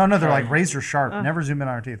monster. No, they're like razor sharp. Never zoom in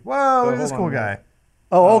on her teeth. Whoa, look at this hold cool on a guy. minute.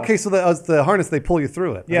 Oh, okay. So the harness, they pull you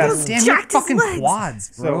through it. Yes. Damn, Jacked his fucking legs.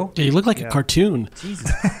 quads, bro. Yeah, you look like a cartoon. Jesus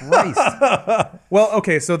Christ. Well,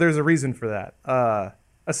 okay, so there's a reason for that.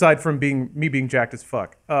 Aside from me being jacked as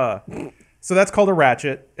fuck. So that's called a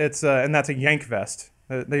ratchet. It's and that's a yank vest.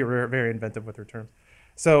 They were very inventive with their terms.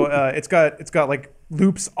 So it's got like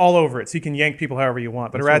loops all over it, so you can yank people however you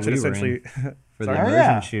want. But That's a ratchet what we were essentially. For the Sorry? immersion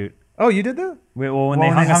yeah. shoot. Oh, you did that? Well, when Well,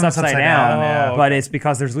 they hung us upside down, yeah. but it's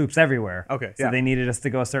because there's loops everywhere. Okay, So yeah. they needed us to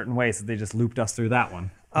go a certain way, so they just looped us through that one.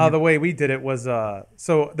 The way we did it was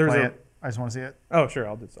so there's Play a. it. I just want to see it. Oh, sure,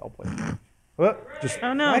 I'll play it. What? Just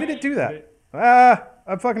Oh no. why did it do that?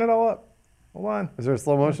 I'm fucking it all up. Hold on. Is there a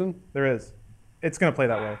slow motion? There is. It's gonna play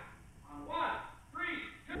that way.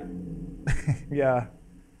 Yeah.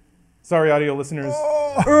 Sorry, audio listeners.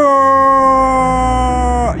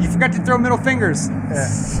 You forgot to throw middle fingers.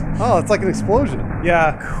 Oh, it's like an explosion.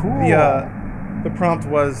 Yeah. Cool. The prompt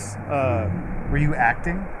was. Were you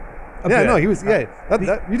acting? A Yeah, bit. no, he was. Yeah,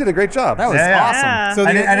 you did a great job. That was Yeah. awesome. Yeah. So I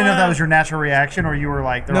the- didn't know if that was your natural reaction or you were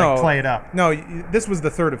like, they're like, play it up. No, this was the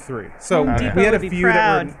third of three. So Home we Depot had a would be few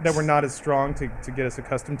proud. that were not as strong to get us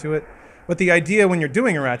accustomed to it. But the idea when you're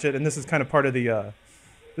doing a ratchet, and this is kind of part of the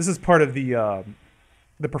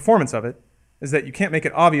performance of it, is that you can't make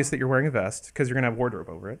it obvious that you're wearing a vest because you're gonna have wardrobe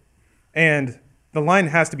over it, and the line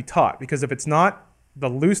has to be taut because if it's not, the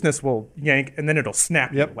looseness will yank and then it'll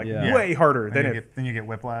snap Yep. you like Yeah. way harder than Then you get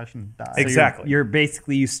whiplash and die. Exactly. You're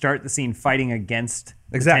basically, you start the scene fighting against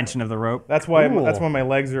the Exactly. tension of the rope. That's why Cool. my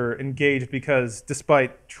legs are engaged because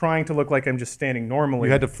despite trying to look like I'm just standing normally,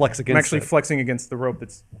 You had to flex I'm against actually it. flexing against the rope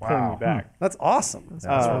that's pulling me Wow. back. That's awesome.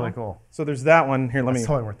 That's really cool. So there's that one. Here, let That's me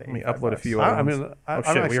totally worth the let me 85 upload a bucks. few. I items. mean, oh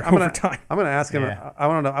shit, we're I'm over gonna, time. I'm gonna ask him. Yeah. I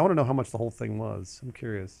want to know how much the whole thing was. I'm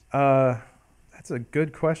curious. That's a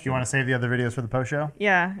good question. Do you want to save the other videos for the post show?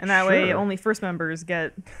 Yeah, and that way Sure. only first members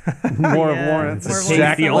get More Yeah, of Lawrence. more of Taste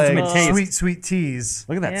Lawrence. the ultimate Well, taste. Sweet, sweet tease.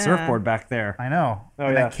 Look at that Yeah. surfboard back there. I know. Oh,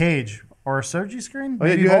 And yeah. that cage or a Soji screen? Oh yeah,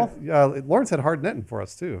 Maybe you both? had Lawrence had hard netting for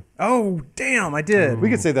us too. Oh damn, I did. We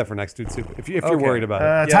could save that for next dude soup if you're Okay. worried about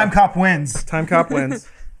it. Yeah. Time Cop wins. Time Cop wins.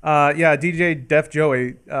 Yeah, DJ Def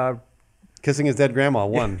Joey. Kissing his dead grandma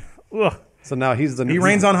won. Ugh. So now he's the He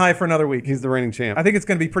reigns on high for another week. He's the reigning champ. I think it's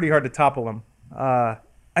going to be pretty hard to topple him.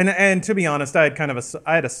 And to be honest, I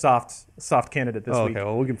had a soft candidate this Oh, week. okay.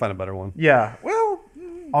 Well, we can find a better one. Yeah. Well,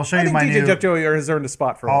 I'll show I you think my DJ new. Jeff Joey has earned a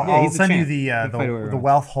spot for a while. I'll he's the send you champ. the He can fight over the us.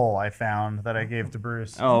 wealth hole I found that I gave to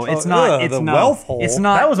Bruce. Oh, it's Oh, not. ugh, It's the not. wealth hole? It's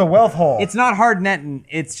not. That was a wealth hole. It's not hard netting.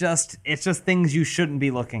 It's just things you shouldn't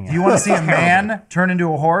be looking at. Do you want to see a man turn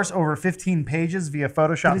into a horse over 15 pages via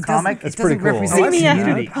Photoshop comic? It's pretty cool. Represent See me after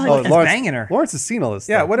community. the Oh, it's Lawrence, banging her. Lawrence has seen all this.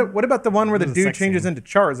 Yeah. stuff. What about the one where the This is a dude sex changes scene. into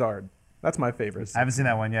Charizard? That's my favorite. I haven't seen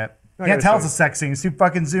that one yet. I Can't gotta tell show it's a you. sex scene. It's too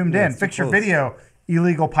fucking zoomed in. it's too Fix your close. video,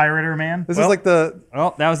 illegal pirater man. This is like the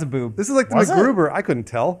Oh, that was a boob. this is like the Was it? MacGruber. I couldn't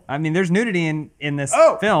tell. I mean, there's nudity in this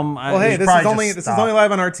Oh! film. Well, hey, this is probably only just this is stop. only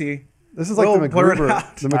live on RT. This is like We'll the blur it MacGruber,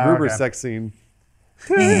 out. the MacGruber okay. sex scene.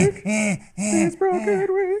 It's broken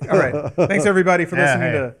week. All right. Thanks everybody for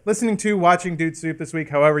Yeah, listening to watching Dude Soup this week.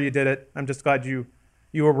 However you did it, I'm just glad you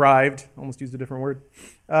arrived. Almost used a different word.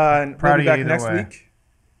 And Proud we'll be of back you either next way. week.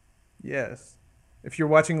 Yes. If you're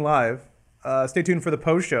watching live, stay tuned for the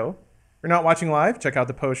post show. If you're not watching live, check out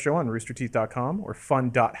the post show on roosterteeth.com or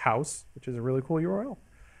fun.house, which is a really cool URL.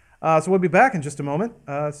 So we'll be back in just a moment.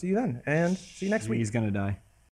 See you then, and see you next week. He's gonna die.